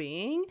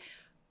well-being,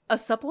 a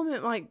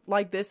supplement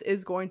like this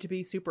is going to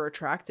be super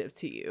attractive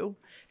to you,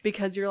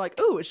 because you're like,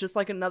 oh, it's just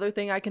like another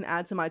thing I can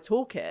add to my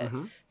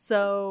toolkit.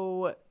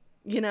 So,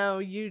 you know,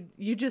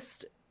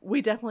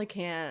 we definitely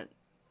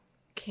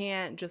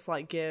can't just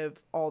like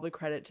give all the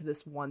credit to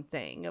this one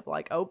thing of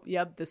like, oh,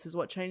 yep, this is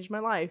what changed my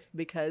life,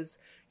 because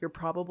you're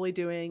probably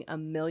doing a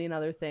million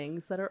other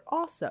things that are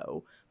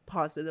also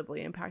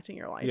positively impacting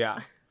your life. Yeah.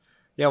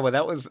 Well,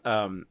 that was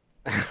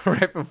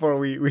right before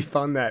we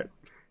found that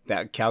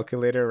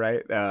calculator,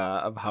 right,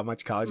 of how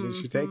much collagen you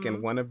should take,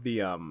 and one of the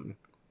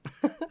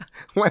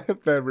one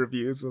of the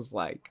reviews was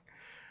like,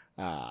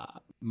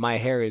 my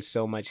hair is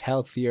so much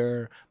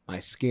healthier, my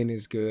skin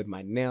is good,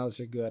 my nails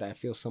are good, I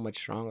feel so much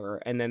stronger.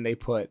 And then they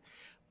put,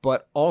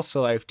 but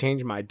also I've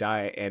changed my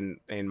diet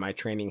and my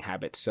training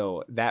habits,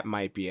 so that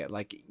might be it.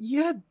 Like,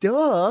 yeah,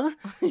 duh.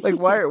 Like,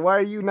 why are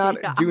you not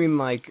doing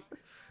like,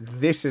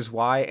 this is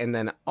why? And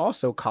then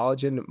also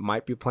collagen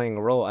might be playing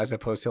a role, as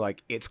opposed to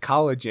like, it's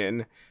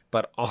collagen,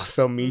 but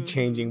also me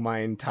changing my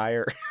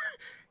entire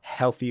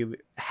healthy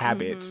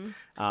habits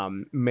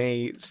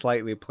may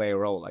slightly play a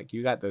role. Like,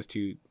 you got those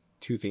two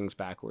things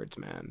backwards,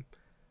 man.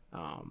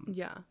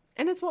 Yeah.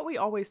 And it's what we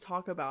always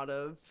talk about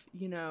of,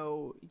 you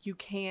know, you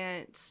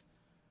can't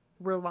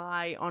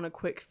rely on a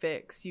quick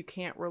fix. You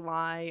can't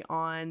rely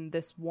on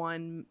this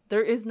one.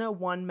 There is no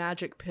one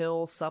magic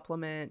pill,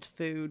 supplement,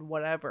 food,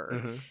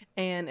 whatever.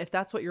 And if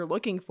that's what you're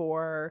looking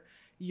for,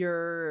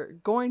 you're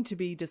going to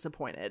be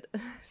disappointed.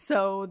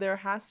 So there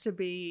has to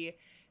be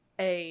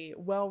a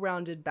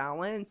well-rounded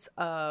balance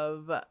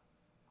of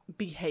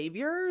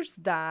behaviors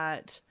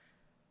that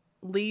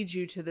lead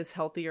you to this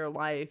healthier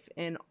life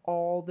in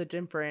all the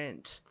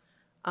different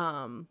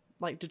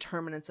like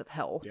determinants of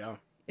health. Yeah.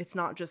 It's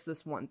not just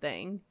this one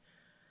thing.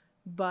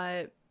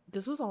 But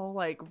this was all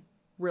like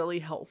really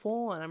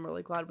helpful, and I'm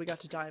really glad we got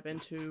to dive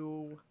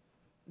into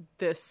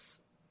this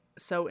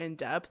so in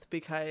depth,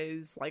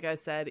 because like I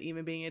said,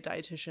 even being a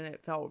dietitian,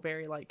 it felt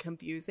very like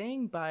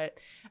confusing. But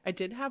I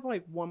did have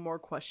like one more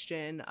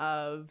question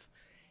of,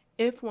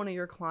 if one of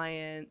your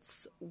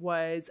clients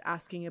was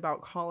asking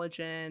about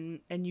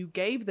collagen and you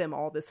gave them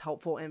all this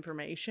helpful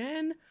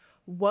information,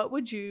 what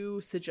would you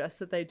suggest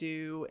that they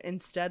do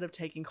instead of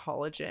taking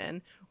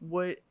collagen?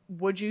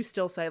 Would you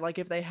still say, like,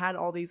 if they had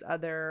all these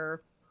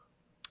other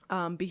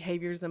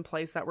behaviors in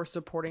place that were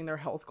supporting their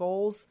health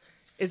goals,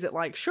 is it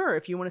like, sure,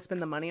 if you want to spend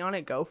the money on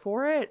it, go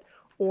for it?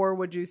 Or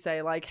would you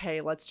say like,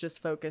 hey, let's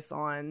just focus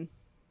on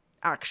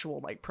actual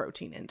like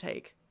protein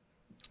intake?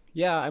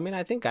 Yeah, I mean,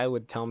 I think I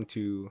would tell them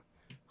to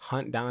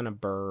hunt down a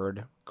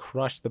bird,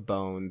 crush the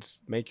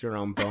bones, make your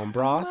own bone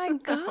broth. Oh my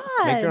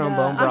god. Make your own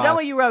bone broth. I'm done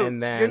what you wrote.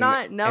 And then, You're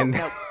not. No. and,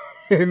 No.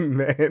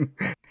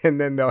 and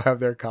then they'll have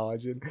their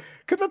collagen.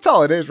 Because that's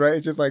all it is, right?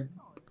 It's just like,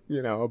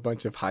 a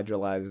bunch of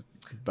hydrolyzed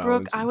bones.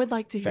 Brooke, I would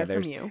like to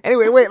feathers. hear from you.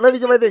 Anyway, wait, let me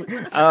get my thing.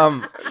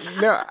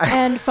 No.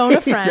 And phone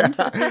a friend.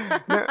 No.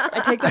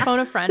 I take the phone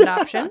a friend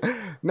option.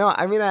 No,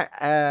 I mean,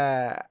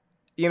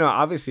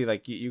 obviously,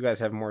 like you guys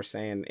have more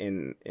say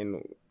in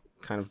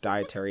kind of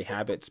dietary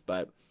habits,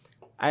 but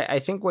I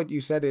think what you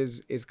said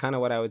is kind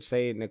of what I would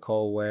say,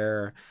 Nicole,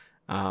 where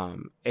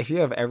if you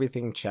have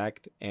everything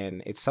checked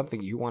and it's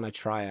something you want to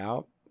try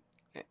out,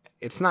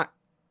 it's not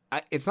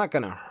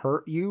going to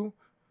hurt you,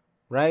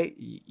 right?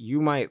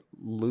 You might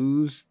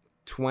lose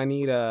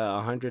 $20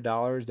 to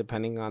 $100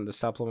 depending on the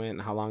supplement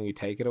and how long you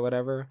take it or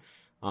whatever.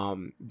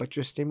 But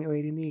you're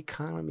stimulating the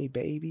economy,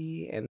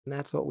 baby, and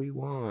that's what we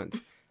want.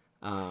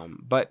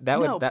 But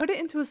put it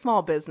into a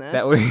small business.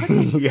 That would,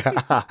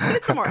 yeah. Put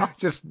it somewhere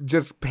else.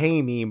 Just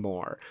pay me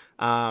more.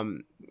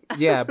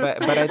 Yeah,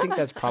 but I think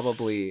that's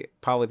probably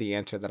the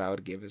answer that I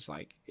would give is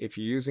like if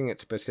you're using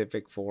it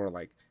specific for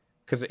like,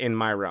 because in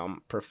my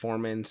realm,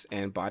 performance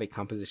and body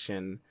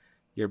composition,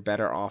 you're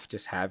better off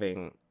just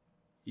having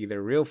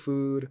either real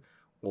food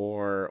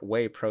or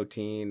whey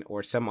protein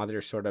or some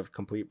other sort of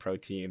complete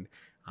protein.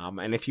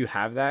 And if you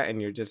have that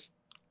and you're just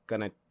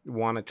gonna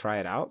want to try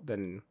it out,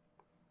 then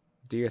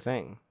do your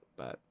thing,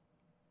 but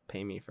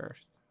pay me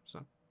first.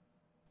 So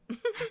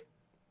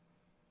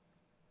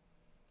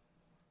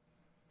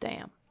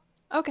Damn.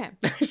 Okay.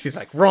 she's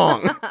like,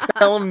 wrong.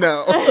 Tell him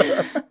no.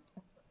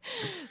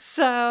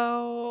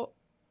 So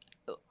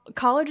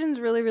collagen's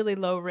really, really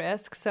low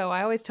risk. So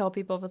I always tell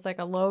people if it's like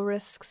a low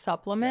risk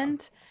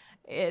supplement,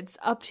 it's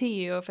up to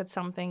you if it's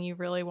something you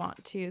really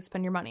want to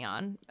spend your money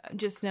on.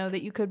 Just know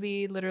that you could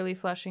be literally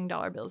flushing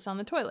dollar bills down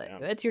the toilet.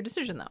 Yeah. It's your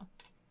decision, though.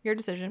 Your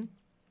decision.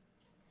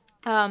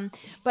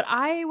 But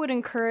I would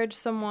encourage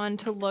someone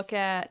to look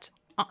at,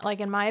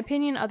 like, in my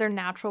opinion, other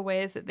natural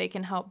ways that they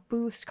can help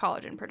boost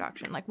collagen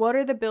production. Like, what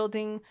are the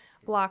building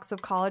blocks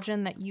of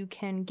collagen that you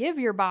can give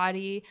your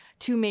body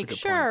to make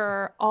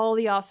sure all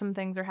the awesome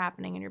things are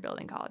happening and you're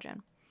building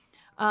collagen?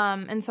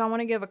 And so I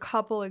want to give a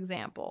couple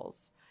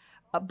examples.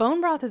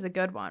 Bone broth is a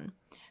good one.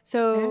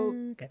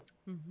 So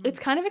it's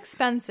kind of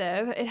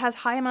expensive. It has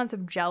high amounts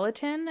of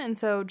gelatin. And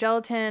so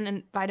gelatin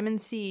and vitamin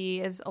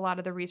C is a lot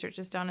of the research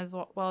is done as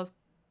well as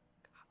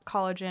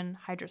collagen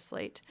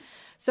hydroslate.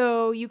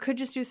 So you could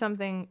just do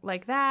something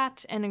like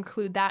that and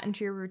include that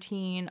into your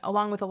routine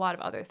along with a lot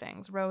of other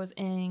things. Ro is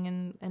ing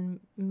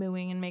and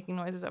mooing and making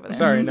noises over there.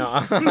 Sorry, no.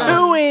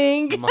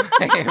 Mooing.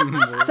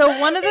 So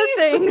one of the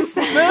things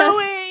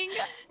mooing.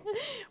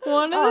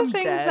 One of the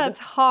things that's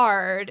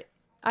hard,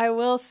 I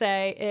will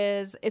say,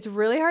 is it's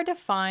really hard to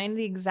find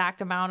the exact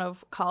amount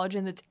of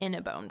collagen that's in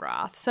a bone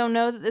broth. So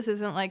know that this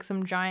isn't like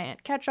some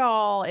giant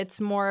catch-all.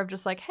 It's more of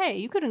just like, hey,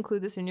 you could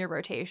include this in your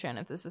rotation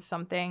if this is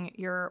something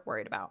you're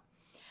worried about.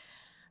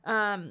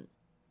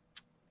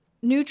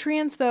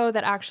 Nutrients, though,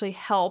 that actually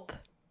help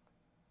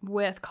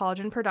with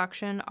collagen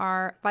production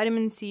are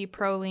vitamin C,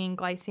 proline,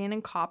 glycine,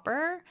 and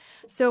copper.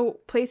 So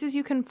places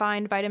you can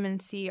find vitamin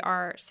C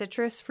are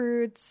citrus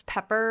fruits,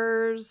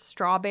 peppers,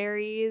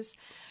 strawberries.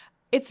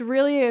 It's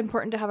really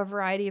important to have a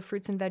variety of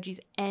fruits and veggies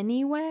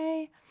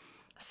anyway.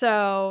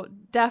 So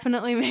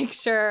definitely make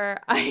sure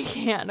I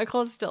can't.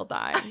 Nicole's still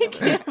dying. I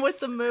can't with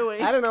the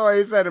mooing. I don't know why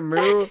you said a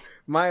moo.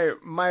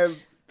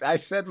 I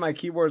said my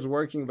keyboard's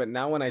working, but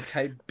now when I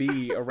type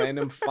B, a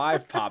random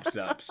 5 pops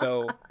up.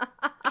 So,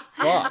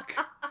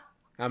 fuck.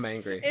 I'm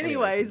angry.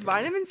 Anyways,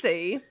 vitamin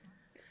C.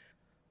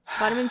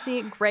 Vitamin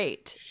C,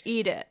 great.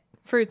 Eat it.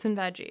 Fruits and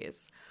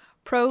veggies.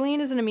 Proline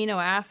is an amino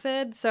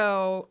acid,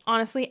 so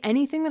honestly,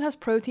 anything that has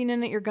protein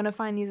in it, you're going to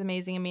find these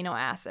amazing amino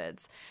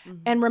acids.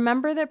 Mm-hmm. And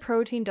remember that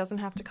protein doesn't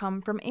have to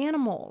come from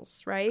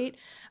animals, right?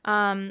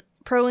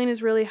 Proline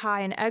is really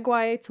high in egg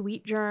whites,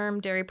 wheat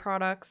germ, dairy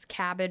products,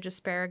 cabbage,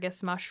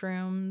 asparagus,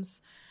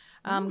 mushrooms.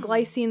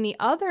 Glycine, the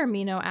other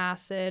amino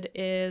acid,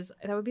 that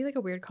would be like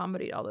a weird combo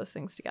to eat all those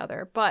things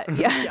together. But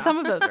yeah. Some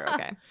of those are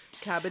okay.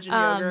 Cabbage and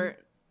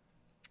yogurt.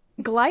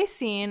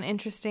 Glycine,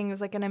 interesting,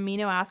 is like an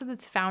amino acid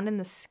that's found in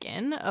the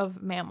skin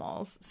of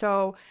mammals.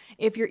 So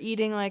if you're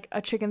eating like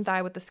a chicken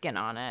thigh with the skin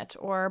on it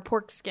or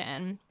pork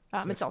skin,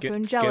 it's also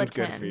in gelatin.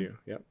 Skin's good for you.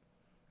 Yep.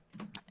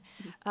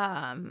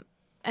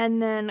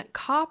 And then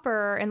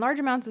copper in large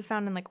amounts is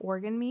found in like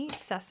organ meat,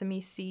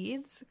 sesame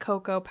seeds,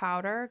 cocoa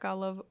powder. Gotta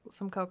love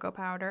some cocoa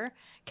powder,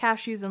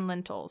 cashews, and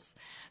lentils.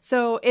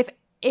 So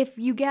if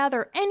you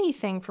gather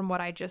anything from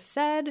what I just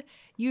said,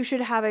 you should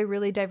have a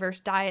really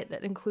diverse diet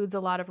that includes a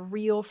lot of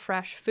real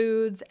fresh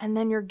foods, and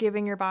then you're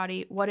giving your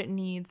body what it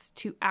needs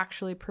to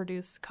actually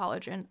produce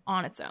collagen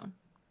on its own.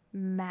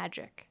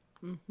 Magic.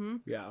 Mm-hmm.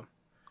 Yeah.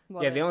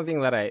 Love yeah, it. the only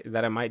thing that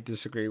I might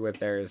disagree with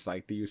there is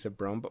like the use of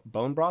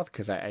bone broth,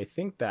 because I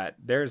think that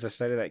there's a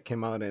study that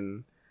came out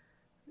in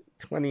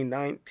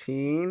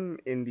 2019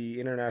 in the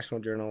International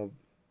Journal.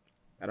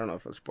 I don't know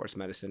if it was Sports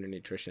Medicine or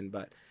Nutrition,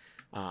 but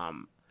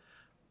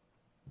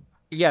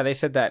Yeah, they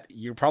said that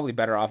you're probably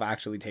better off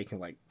actually taking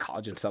like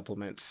collagen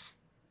supplements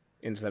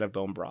instead of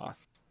bone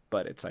broth.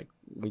 But it's like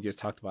we just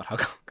talked about how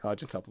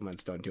collagen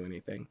supplements don't do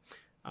anything.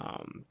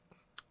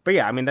 But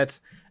yeah, I mean,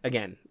 that's,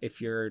 again, if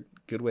you're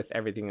good with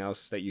everything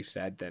else that you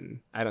said,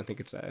 then I don't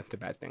think it's a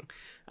bad thing.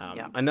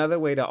 Another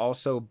way to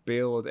also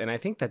build, and I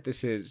think that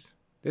this is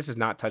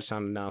not touched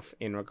on enough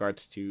in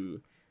regards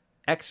to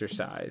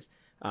exercise,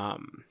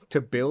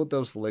 to build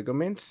those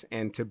ligaments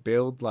and to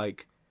build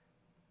like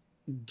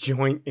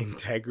joint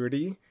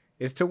integrity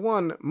is to,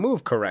 one,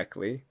 move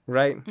correctly,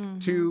 right? Mm-hmm.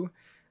 Two,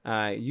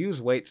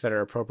 use weights that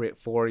are appropriate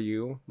for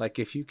you. Like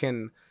if you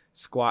can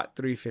squat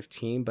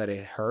 315 but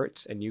it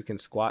hurts, and you can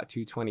squat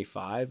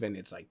 225 and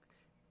it's like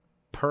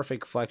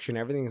perfect flexion,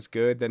 everything is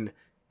good, then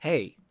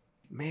hey,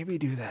 maybe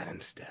do that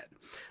instead.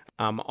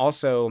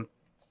 Also,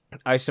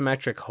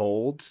 isometric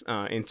holds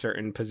in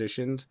certain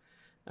positions,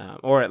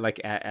 or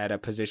at a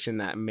position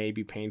that may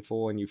be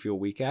painful and you feel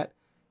weak at,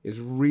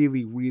 is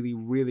really, really,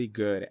 really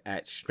good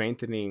at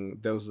strengthening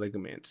those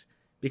ligaments,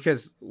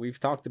 because we've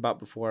talked about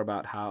before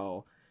about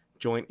how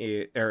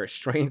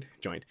strength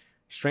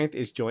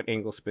is joint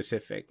angle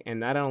specific,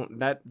 and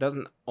that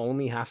doesn't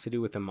only have to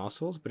do with the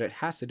muscles, but it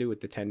has to do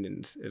with the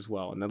tendons as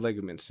well and the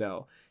ligaments.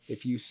 So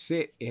if you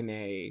sit in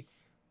a,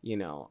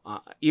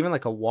 even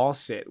like a wall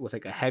sit with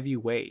like a heavy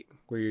weight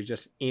where you're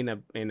just in a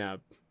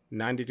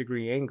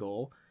 90-degree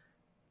angle,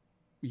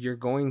 you're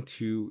going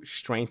to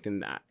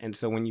strengthen that. And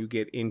so when you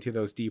get into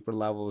those deeper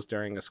levels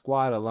during a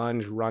squat, a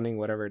lunge, running,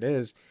 whatever it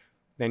is,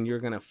 then you're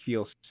going to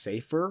feel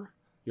safer.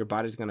 Your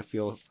body's going to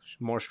feel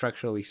more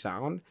structurally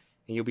sound,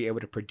 and you'll be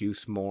able to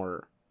produce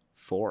more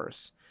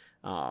force.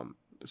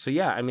 So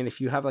yeah, I mean,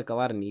 if you have like a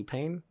lot of knee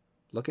pain,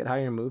 look at how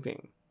you're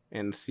moving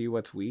and see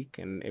what's weak.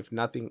 And if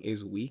nothing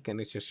is weak and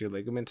it's just your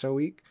ligaments are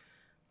weak,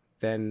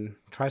 then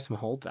try some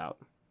holds out.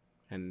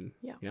 And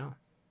yeah.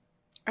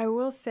 I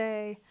will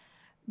say,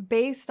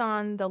 based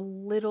on the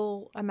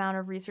little amount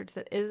of research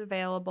that is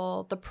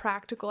available, the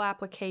practical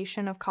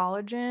application of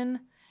collagen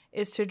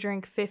is to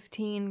drink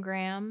 15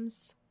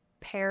 grams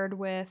paired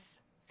with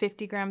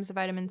 50 grams of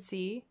vitamin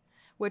C,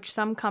 which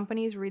some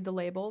companies, read the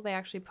label, they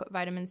actually put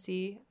vitamin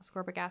C,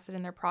 ascorbic acid,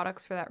 in their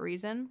products for that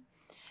reason.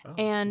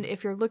 And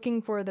if you're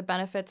looking for the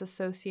benefits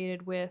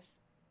associated with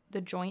the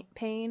joint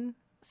pain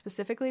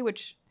specifically,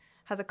 which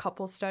has a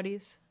couple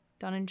studies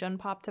done in Gen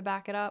Pop to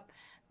back it up,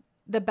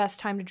 the best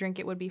time to drink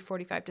it would be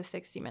 45 to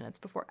 60 minutes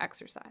before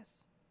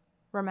exercise.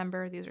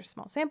 Remember, these are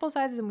small sample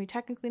sizes and we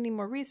technically need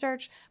more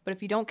research, but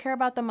if you don't care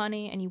about the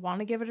money and you want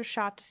to give it a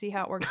shot to see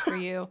how it works for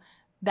you,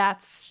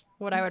 that's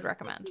what I would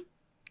recommend.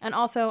 And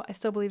also, I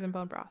still believe in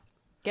bone broth.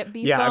 Get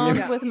beef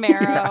bones with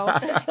marrow.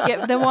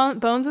 Get the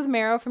bones with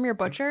marrow from your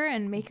butcher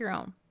and make your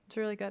own. It's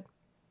really good.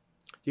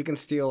 You can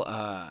steal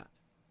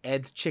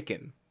Ed's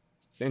chicken.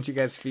 Didn't you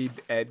guys feed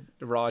Ed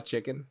raw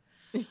chicken?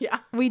 Yeah,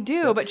 we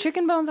do, but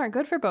chicken bones aren't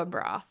good for bone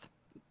broth.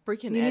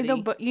 Freaking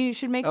Eddie. You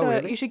should make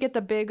really? You should get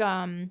the big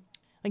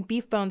like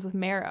beef bones with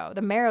marrow.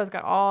 The marrow's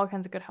got all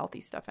kinds of good healthy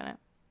stuff in it.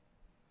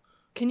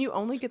 Can you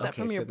only get that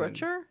from your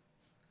butcher?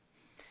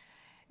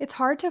 It's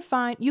hard to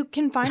find. You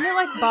can find it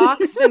like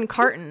boxed and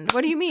cartoned.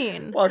 What do you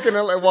mean? Walk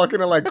into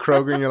like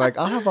Kroger and you're like,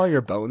 I'll have all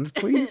your bones,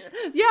 please.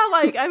 Yeah,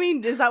 like, I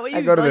mean, is that what you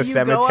I go to the you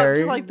cemetery, go up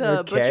to like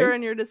the butcher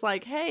and you're just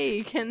like,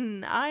 hey,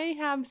 can I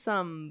have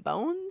some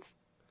bones?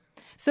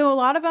 So a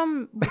lot of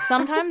them,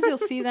 sometimes you'll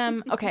see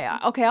them. Okay.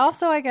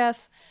 Also, I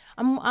guess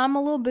I'm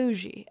a little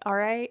bougie. All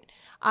right.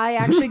 I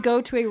actually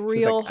go to a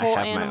real whole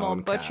animal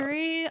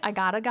butchery. I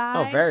got a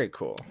guy. Oh, very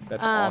cool.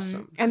 That's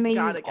awesome. And they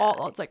use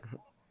all.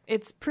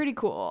 It's pretty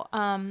cool.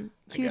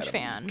 Huge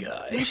fan.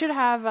 We should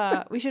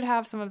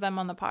have some of them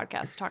on the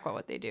podcast to talk about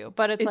what they do.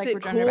 But it's like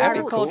regenerative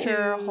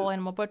agriculture, whole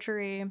animal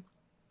butchery.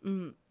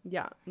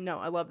 Yeah, no,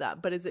 I love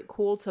that. But is it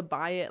cool to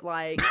buy it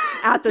like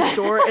at the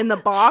store in the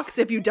box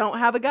if you don't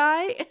have a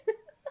guy?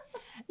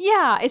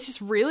 Yeah, it's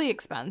just really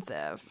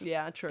expensive.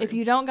 Yeah, true. If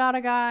you don't got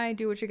a guy,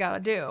 do what you gotta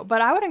do.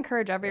 But I would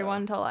encourage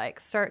everyone to like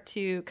start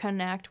to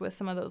connect with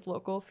some of those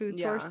local food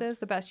sources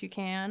the best you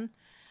can.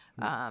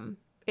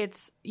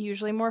 It's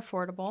usually more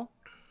affordable,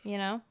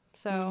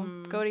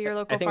 So go to your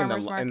local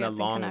farmers markets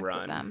and connect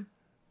with them.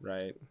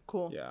 Right.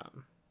 Cool. Yeah.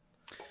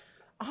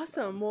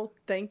 Awesome. Well,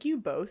 thank you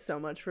both so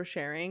much for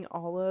sharing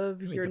all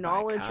of your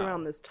knowledge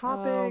around this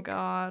topic. Oh,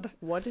 God.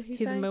 What did he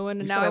say? He's mooing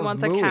and now he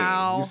wants a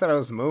cow. You said I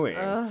was mooing.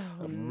 Oh,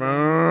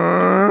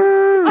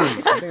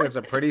 I think it's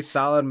a pretty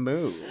solid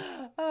moo.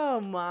 Oh,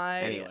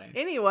 my.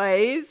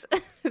 Anyways,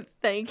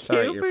 thank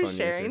you for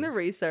sharing the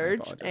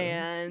research.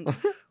 And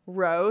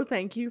Ro,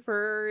 thank you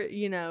for,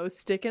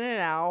 sticking it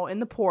out in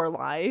the poor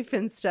life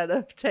instead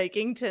of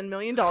taking $10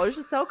 million to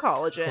sell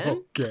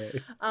collagen.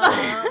 Okay. All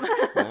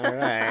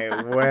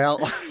right.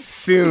 Well,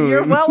 soon.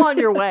 You're well on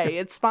your way.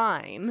 It's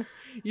fine.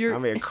 I'll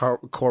be a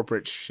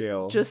corporate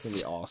shill. Just It'll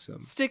be awesome.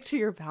 Stick to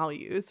your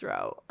values,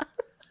 Ro.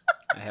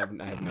 I have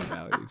no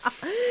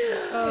values.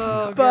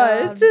 Oh,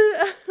 but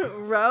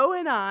Ro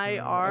and I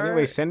are.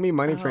 Anyway, send me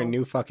money for a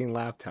new fucking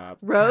laptop.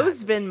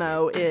 Ro's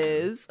Venmo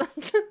is.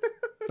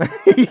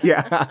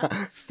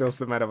 Yeah, still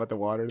so mad about the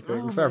water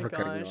thing. Oh Sorry my for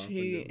cutting you gosh, off.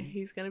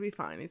 he's gonna be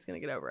fine. He's gonna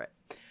get over it.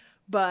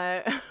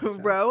 But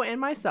Ro and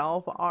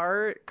myself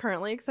are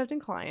currently accepting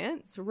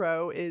clients.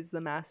 Ro is the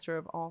master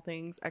of all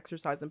things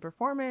exercise and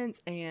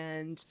performance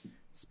and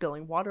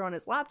spilling water on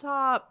his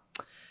laptop,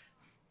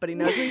 but he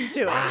knows what he's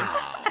doing.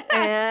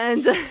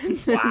 And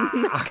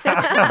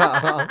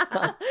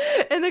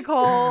and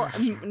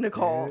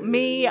Nicole,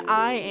 me,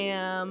 I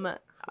am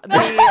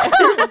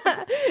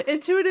the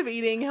intuitive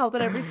eating, health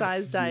at every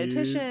size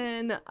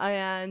dietitian,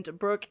 and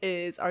Brooke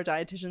is our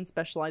dietitian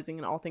specializing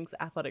in all things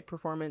athletic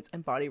performance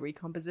and body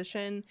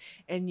recomposition.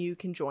 And you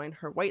can join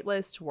her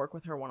waitlist to work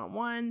with her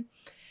one-on-one.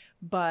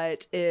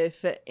 But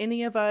if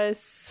any of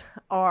us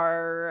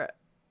are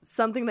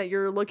something that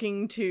you're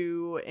looking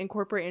to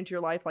incorporate into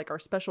your life, like our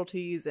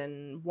specialties,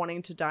 and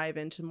wanting to dive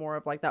into more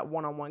of like that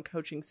one-on-one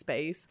coaching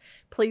space,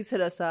 please hit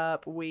us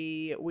up.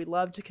 We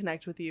love to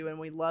connect with you, and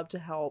we love to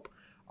help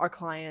our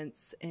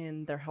clients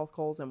in their health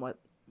goals and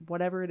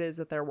whatever it is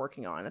that they're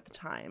working on at the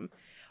time.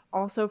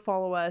 Also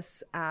follow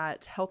us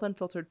at Health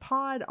Unfiltered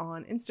Pod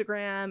on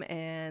Instagram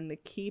and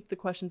keep the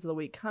questions of the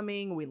week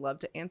coming. We love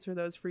to answer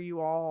those for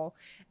you all.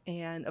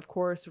 And of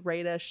course,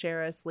 rate us,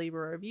 share us, leave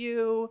a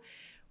review.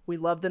 We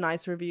love the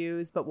nice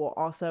reviews, but we'll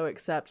also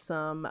accept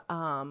some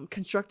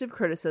constructive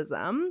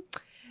criticism.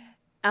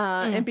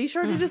 And be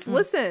sure to just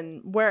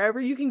listen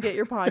wherever you can get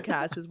your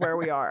podcast is where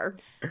we are.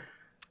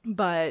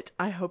 But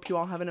I hope you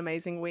all have an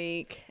amazing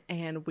week,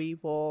 and we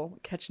will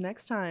catch you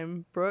next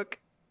time. Brooke,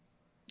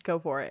 go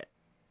for it.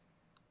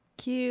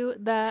 Cue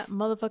that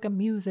motherfucking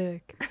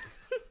music.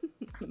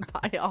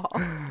 Bye, y'all.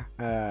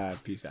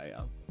 Peace out,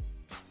 y'all.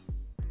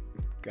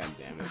 God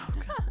damn it. Oh,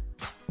 God.